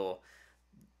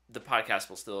 The podcast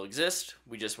will still exist.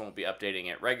 We just won't be updating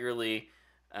it regularly.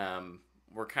 I'm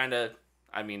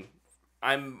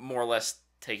more or less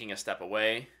taking a step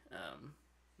away.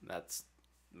 That's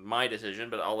my decision,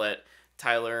 but I'll let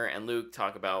Tyler and Luke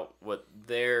talk about what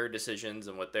their decisions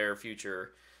and what their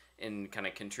future in kind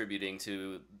of contributing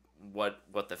to what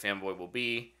the Fanboy will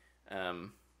be,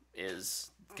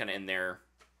 is kind of in their,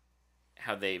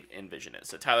 how they envision it.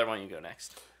 So Tyler, why don't you go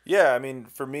next? Yeah, I mean,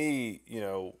 for me,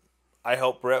 I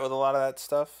help Brett with a lot of that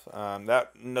stuff.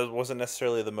 That wasn't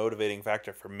necessarily the motivating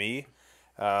factor for me.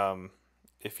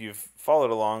 If you've followed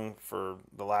along for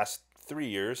the last 3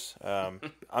 years,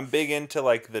 I'm big into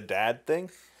like the dad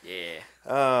thing.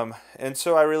 Yeah. And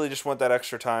so I really just want that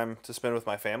extra time to spend with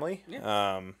my family.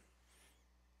 Yeah.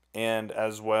 And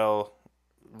as well,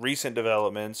 recent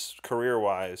developments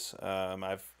career-wise,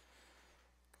 I've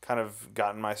kind of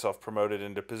gotten myself promoted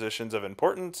into positions of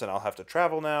importance, and I'll have to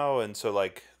travel now, and so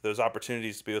like those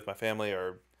opportunities to be with my family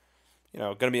are,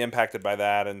 going to be impacted by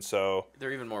that, and so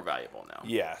They're even more valuable now.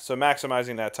 yeah, so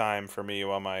maximizing that time for me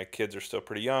while my kids are still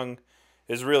pretty young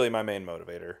is really my main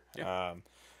motivator. Yeah.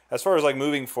 As far as like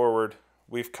moving forward,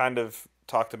 we've kind of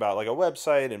talked about like a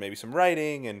website and maybe some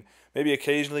writing and maybe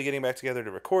occasionally getting back together to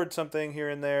record something here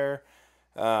and there.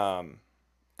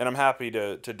 And I'm happy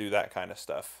to do that kind of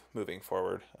stuff moving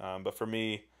forward. But for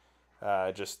me,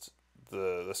 just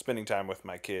the spending time with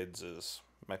my kids is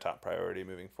my top priority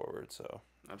moving forward. So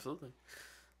Absolutely.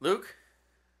 Luke?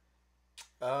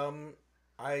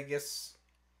 I guess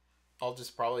I'll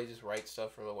probably just write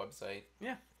stuff for the website.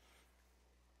 Yeah.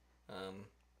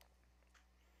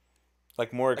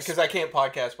 Like more Because I can't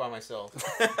podcast by myself.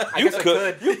 you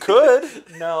could. You could.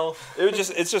 No. It's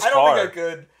just I don't hard. think I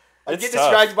could. I'd It's get tough.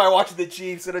 distracted by watching the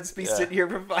Chiefs, and I'd just be Yeah. sitting here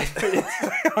for 5 minutes.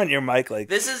 on your mic like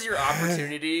This is your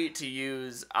opportunity to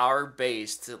use our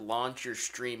base to launch your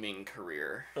streaming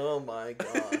career. Oh my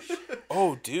gosh.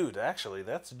 oh dude, actually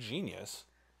that's genius.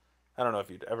 I don't know if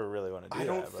you'd ever really want to do that. I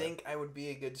don't but- think I would be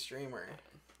a good streamer.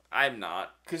 I'm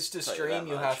not. Because to Tell you that stream,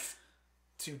 you much. have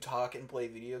to talk and play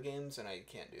video games, and I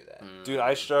can't do that. Dude,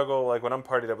 I struggle, like, when I'm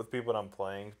partied up with people and I'm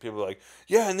playing, people are like,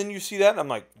 yeah, and then you see that, and I'm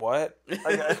like, what?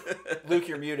 Luke,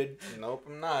 you're muted. Nope,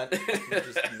 I'm not. I'm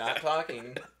just not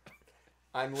talking.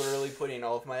 I'm literally putting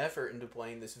all of my effort into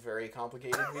playing this very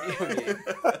complicated video game.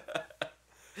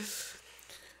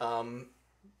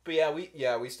 But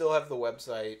we still have the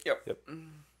website. Yep.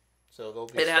 So there'll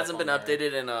be It stuff hasn't been on there.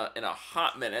 updated in a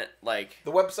hot minute, like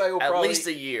The website will at probably least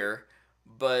a year,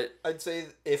 but I'd say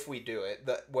if we do it,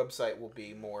 the website will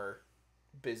be more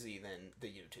busy than the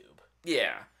YouTube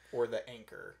yeah. or the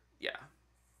Anchor Yeah.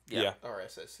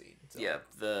 RSS feed. So. Yeah,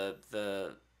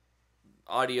 the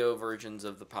audio versions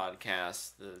of the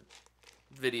podcast, the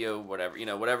video,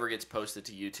 whatever gets posted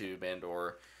to YouTube and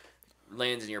or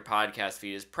lands in your podcast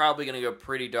feed is probably going to go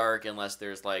pretty dark unless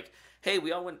there's like, hey,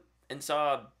 we all went and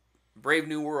saw Brave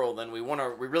New World and we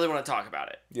really want to talk about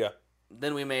it. Yeah.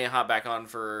 Then we may hop back on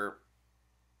for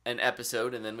an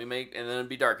episode and then it'd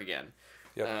be dark again.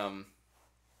 Yep.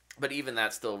 But even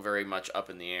that's still very much up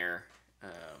in the air.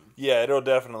 Yeah, it'll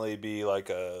definitely be like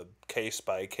a case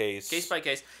by case.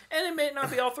 And it may not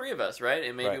be all three of us, right?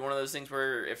 It may be Right. one of those things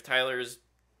where if Tyler's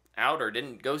out or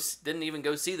didn't even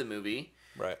go see the movie,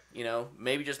 Right.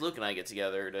 Maybe just Luke and I get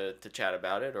together to chat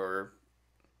about it, or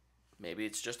maybe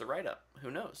it's just a write up.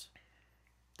 Who knows?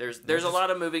 There's a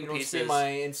lot of moving You don't pieces see my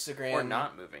Instagram or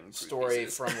not moving story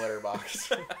pieces. from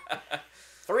Letterboxd.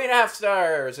 3.5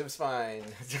 stars. It was fine.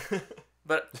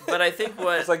 But I think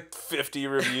what It's like 50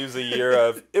 reviews a year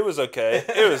of, it was okay,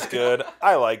 it was good,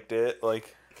 I liked it.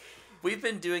 Like, we've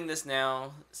been doing this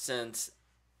now since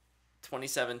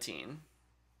 2017.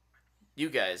 You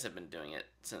guys have been doing it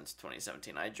since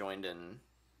 2017. I joined in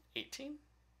 18?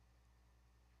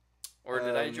 Or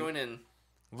did I join in...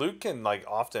 Luke can like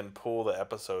often pull the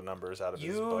episode numbers out of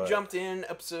his You butt. jumped in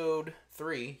episode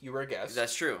 3. You were a guest.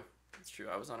 That's true. That's true.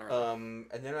 I was on our And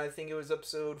then I think it was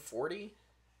episode 40.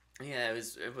 Yeah, it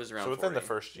was around So within 40. the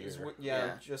first It was, year.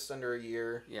 yeah, just under a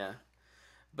year. Yeah.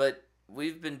 But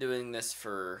we've been doing this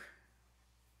for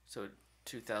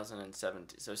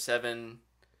 2017. So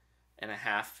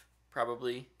 7.5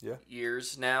 probably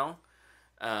years now.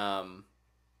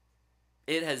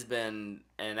 It has been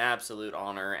an absolute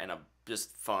honor and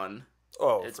just fun.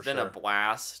 Oh, It's for been sure. a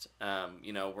blast.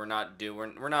 We're not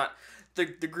the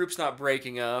group's not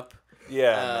breaking up.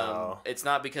 Yeah, no. It's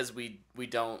not because we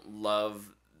don't love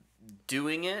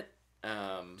doing it.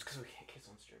 It's because we can't kiss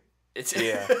on stream. It's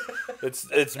Yeah.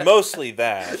 It's mostly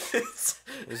that. It's-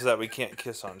 Is that we can't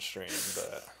kiss on stream,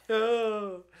 but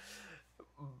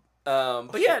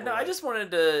but yeah, no, I just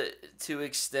wanted to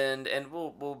extend, and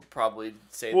we'll probably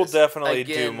say We'll this definitely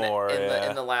do again more,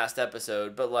 in the last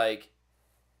episode. But like,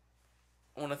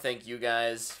 I want to thank you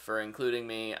guys for including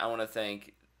me. I want to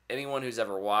thank anyone who's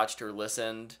ever watched or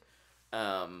listened,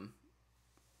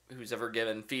 who's ever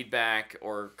given feedback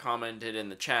or commented in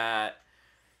the chat.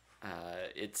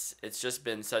 It's just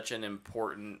been such an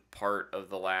important part of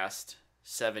the last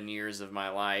 7 years of my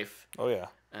life. oh yeah.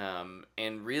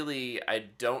 And really, I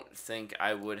don't think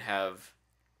I would have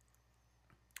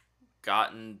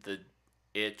gotten the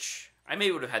itch I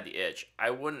maybe would have had the itch. I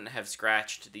wouldn't have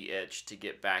scratched the itch to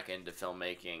get back into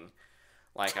filmmaking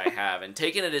like I have and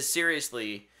taken it as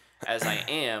seriously as I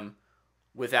am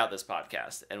without this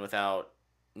podcast and without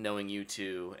knowing you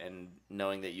two and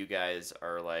knowing that you guys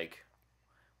are like,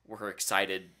 were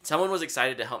excited. Someone was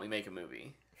excited to help me make a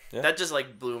movie. Yeah. That just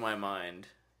like blew my mind.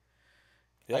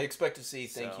 Yeah. I expect to see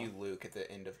 "Thank you, Luke" at the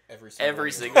end of every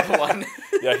Single one.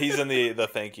 Yeah, he's in the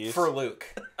thank yous. for Luke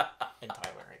and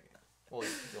Tyler. Well,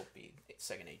 you'll be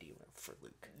second AD for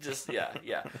Luke. Just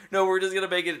yeah. No, we're just gonna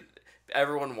make it.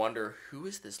 Everyone wonder, who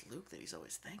is this Luke that he's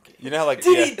always thanking? You know how like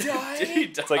Did he die? Did he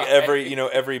die? it's like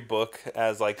every book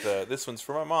has like this one's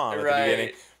for my mom at the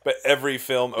beginning, but every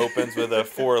film opens with a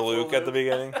for Luke at the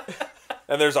beginning,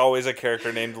 and there's always a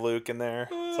character named Luke in there.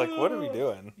 It's like, what are we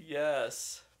doing?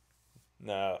 Yes.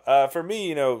 No, for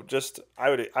me, just I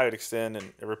would extend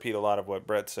and repeat a lot of what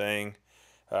Brett's saying,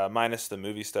 minus the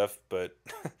movie stuff. But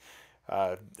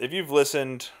if you've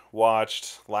listened,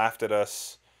 watched, laughed at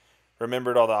us,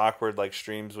 remembered all the awkward like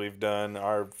streams we've done,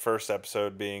 our first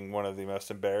episode being one of the most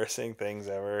embarrassing things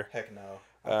ever. Heck no.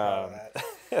 I'm proud of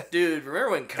that. Dude,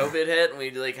 remember when COVID hit and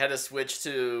we like had to switch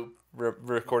to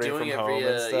Recording doing from it home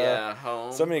via and stuff.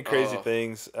 home? So many crazy Oh.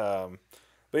 things.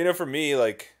 But for me,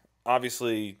 like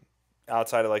obviously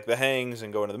outside of like the hangs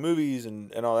and going to the movies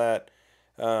and all that,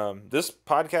 this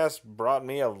podcast brought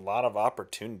me a lot of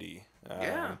opportunity.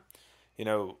 Yeah.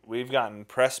 We've gotten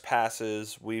press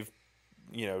passes. We've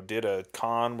did a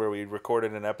con where we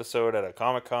recorded an episode at a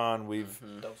Comic-Con.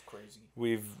 That was crazy.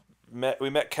 We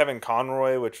met Kevin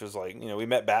Conroy, which was like, we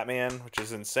met Batman, which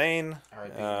is insane.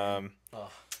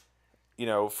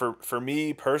 For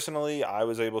me personally, I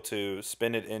was able to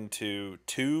spin it into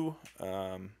 2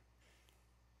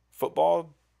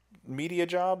 football media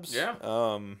jobs.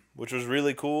 Yeah. Which was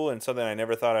really cool and something I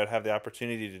never thought I'd have the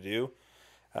opportunity to do.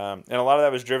 And a lot of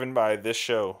that was driven by this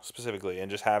show specifically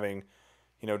and just having,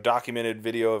 documented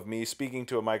video of me speaking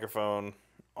to a microphone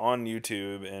on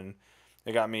YouTube, and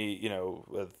it got me,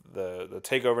 with the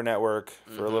Takeover Network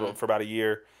for about a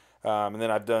year. And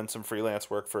then I've done some freelance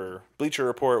work for Bleacher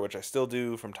Report, which I still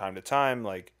do from time to time.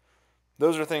 Like,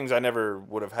 those are things I never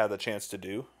would have had the chance to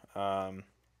do. And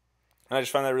I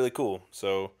just find that really cool.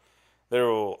 So there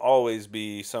will always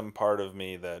be some part of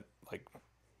me that like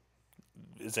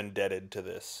is indebted to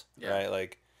this, right?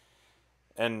 Like,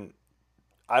 and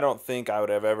I don't think I would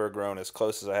have ever grown as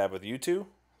close as I have with you two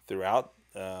throughout,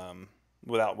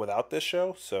 without this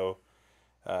show. So,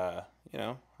 I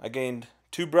gained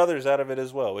 2 brothers out of it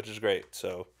as well, which is great.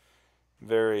 So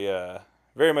very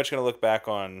much going to look back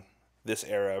on this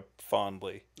era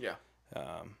fondly. Yeah.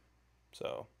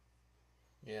 So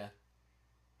Yeah.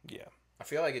 yeah. I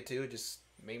feel like it too. It just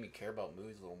made me care about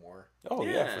movies a little more. Oh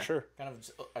yeah, Yeah. for sure. Kind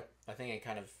of. I think it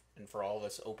kind of, and for all of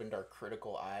us, opened our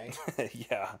critical eye.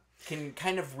 Yeah. Can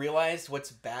kind of realize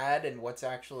what's bad and what's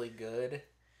actually good.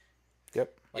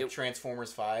 Yep. Like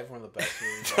Transformers 5, one of the best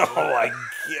movies Oh ever.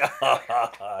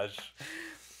 my gosh.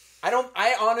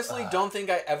 I honestly don't think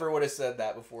I ever would have said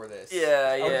that before this. Yeah,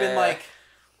 I would have been like,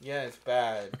 yeah, it's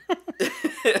bad.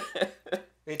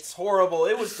 It's horrible.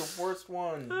 It was the worst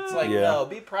one. It's like, Yeah. no,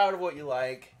 be proud of what you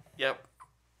like. Yep.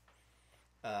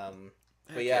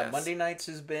 But yeah, Yes. Monday nights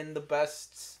has been the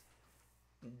best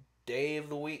day of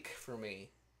the week for me.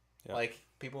 Yeah. Like,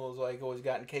 people always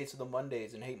gotten case of the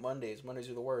Mondays and hate Mondays. Mondays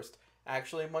are the worst.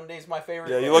 Actually, Monday's my favorite.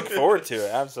 Yeah, day. you look forward to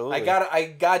it. Absolutely. I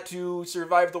got to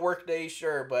survive the workday,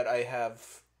 sure, but I have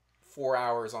 4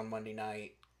 hours on Monday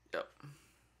night. Yep.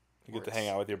 You get to hang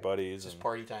out with your buddies. Just And,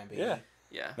 party time, baby. yeah.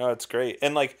 Yeah. No, it's great.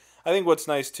 And like, I think what's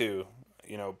nice too,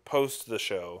 post the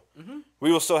show, we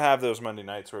will still have those Monday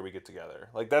nights where we get together.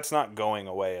 Like, that's not going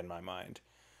away in my mind.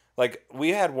 Like, we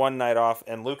had one night off,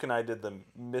 and Luke and I did the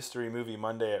Mystery Movie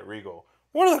Monday at Regal.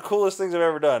 One of the coolest things I've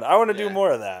ever done. I want to do Yeah.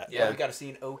 more of that. Yeah, we got to see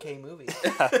an okay movie.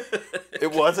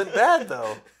 It wasn't bad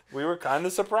though. We were kind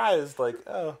of surprised. Like,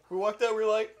 oh, We walked out, we were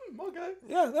like, okay.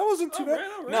 yeah, that wasn't too bad.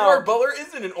 all right. No, Our Butler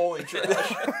isn't an only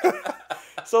trash.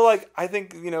 so like, I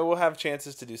think we'll have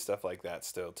chances to do stuff like that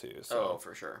still too. Oh, So,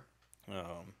 for sure.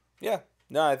 yeah,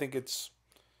 no, I think it's,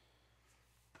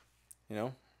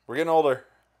 we're getting older.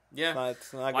 Yeah.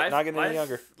 It's not getting any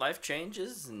younger. Life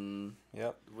changes, and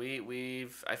Yep.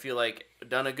 we've I feel like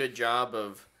done a good job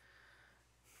of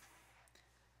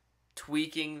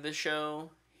tweaking the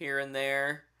show here and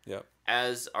there Yep.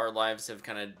 as our lives have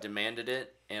kind of demanded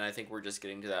it, and I think we're just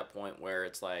getting to that point where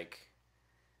it's like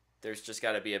there's just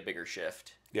got to be a bigger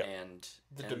shift. Yeah. And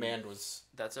The demand was,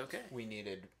 that's okay. we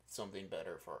needed something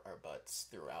better for our butts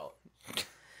throughout.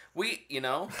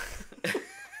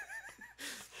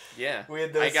 Yeah. We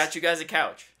had I those- got you guys a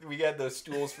couch. We had those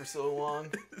stools for so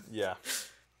long. Yeah.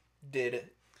 Did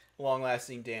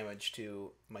long-lasting damage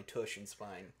to my tush and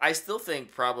spine. I still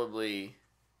think probably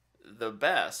the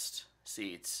best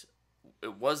seats.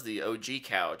 It was the OG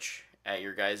couch at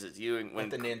your guys' viewing At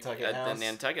the Nantucket at house. the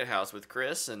Nantucket house with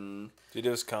Chris, and Dude, it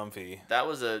was comfy. that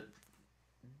was a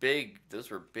big. Those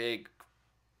were big,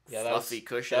 Yeah, fluffy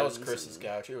cushions. That was Chris's and-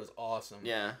 couch. It was awesome.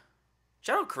 Yeah,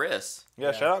 shout out Chris. Yeah,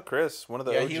 Yeah. shout out Chris, one of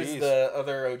the Yeah, OGs. he was the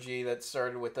other OG that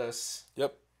started with us.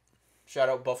 Yep. Shout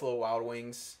out Buffalo Wild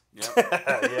Wings. Yep. Yeah,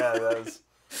 that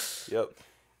was. Yep.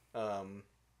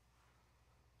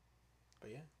 But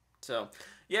yeah. So,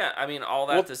 yeah, I mean, all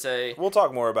that Well- to say, We'll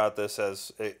talk more about this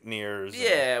as it nears. and-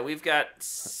 yeah, we've got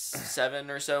 7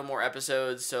 or so more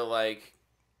episodes. So, like,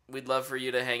 we'd love for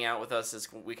you to hang out with us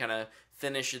as we kind of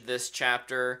finish this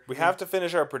chapter. We have to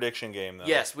finish our prediction game, though.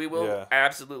 Yes, we will Yeah.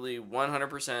 absolutely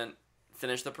 100%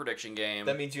 finish the prediction game.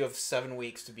 That means you have 7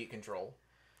 weeks to beat Control.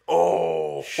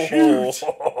 Oh, Shoot.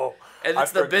 And I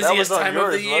it's the forgot- that was busiest on time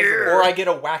yours, of the wasn't it? year. Or I get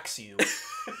to wax you.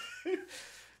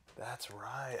 That's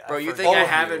right. Bro, you forgot. think I All of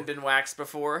haven't you. been waxed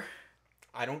before?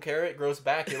 I don't care. It grows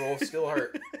back. It will still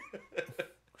hurt.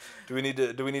 Do we need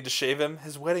to shave him?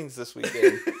 His wedding's this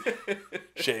weekend.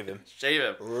 Shave him. Shave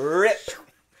him. Rip.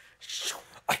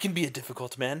 I can be a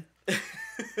difficult man.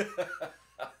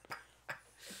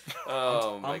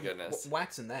 Oh, my I'm goodness.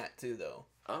 waxing that too, though.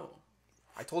 Oh.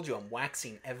 I told you I'm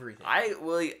waxing everything. I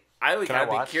would Can I kind of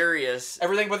be watch? curious.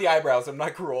 Everything but the eyebrows. I'm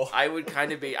not cruel. I'd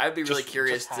be really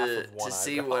curious just half to of one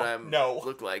see eyebrow. what I'm No.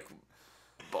 look like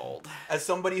bald. As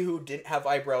somebody who didn't have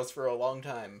eyebrows for a long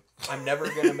time, I'm never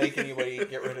gonna make anybody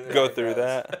get rid of their Go eyebrows. through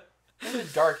that. It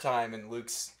was a dark time in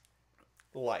Luke's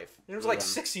life. It was like Yeah.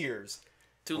 6 years.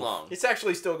 Too long. It's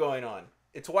actually still going on.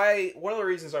 It's why one of the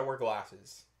reasons I wear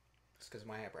glasses is because of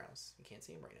my eyebrows. You can't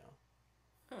see them right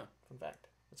now. Huh. Fun fact.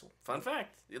 It's Fun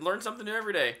fact. You learn something new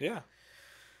every day. Yeah.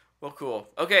 Well, cool.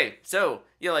 Okay, so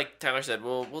yeah, like Tyler said,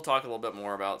 we'll talk a little bit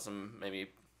more about some maybe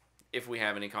if we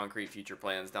have any concrete future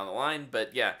plans down the line.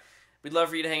 But yeah, we'd love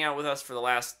for you to hang out with us for the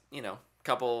last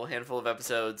handful of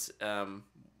episodes.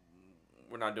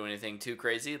 We're not doing anything too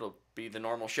crazy. It'll be the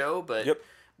normal show, but Yep.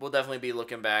 we'll definitely be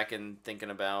looking back and thinking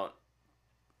about.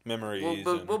 Memories.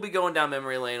 We'll be going down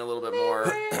memory lane a little bit more.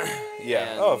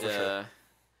 yeah. And, Oh, for sure.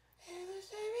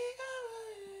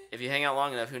 If you hang out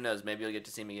long enough, who knows? Maybe you'll get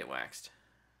to see me get waxed.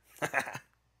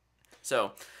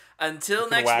 So, until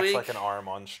next Wax week, like an arm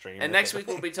on stream. and next week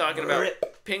we'll be talking about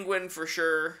Penguin for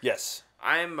sure. Yes.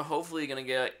 I'm hopefully gonna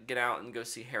get out and go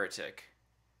see Heretic,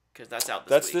 because that's out this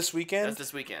That's week. this weekend. That's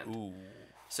this weekend. Ooh.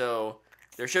 So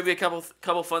there should be a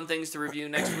couple fun things to review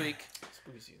next week.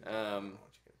 spooky season. Um, I don't know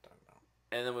what you're gonna talk about.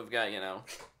 And then we've got Did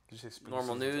you say spooky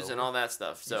normal season's news and over? all that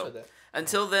stuff. You So said that.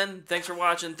 until then, thanks for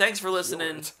watching. Thanks for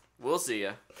listening. Yours. We'll see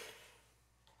ya.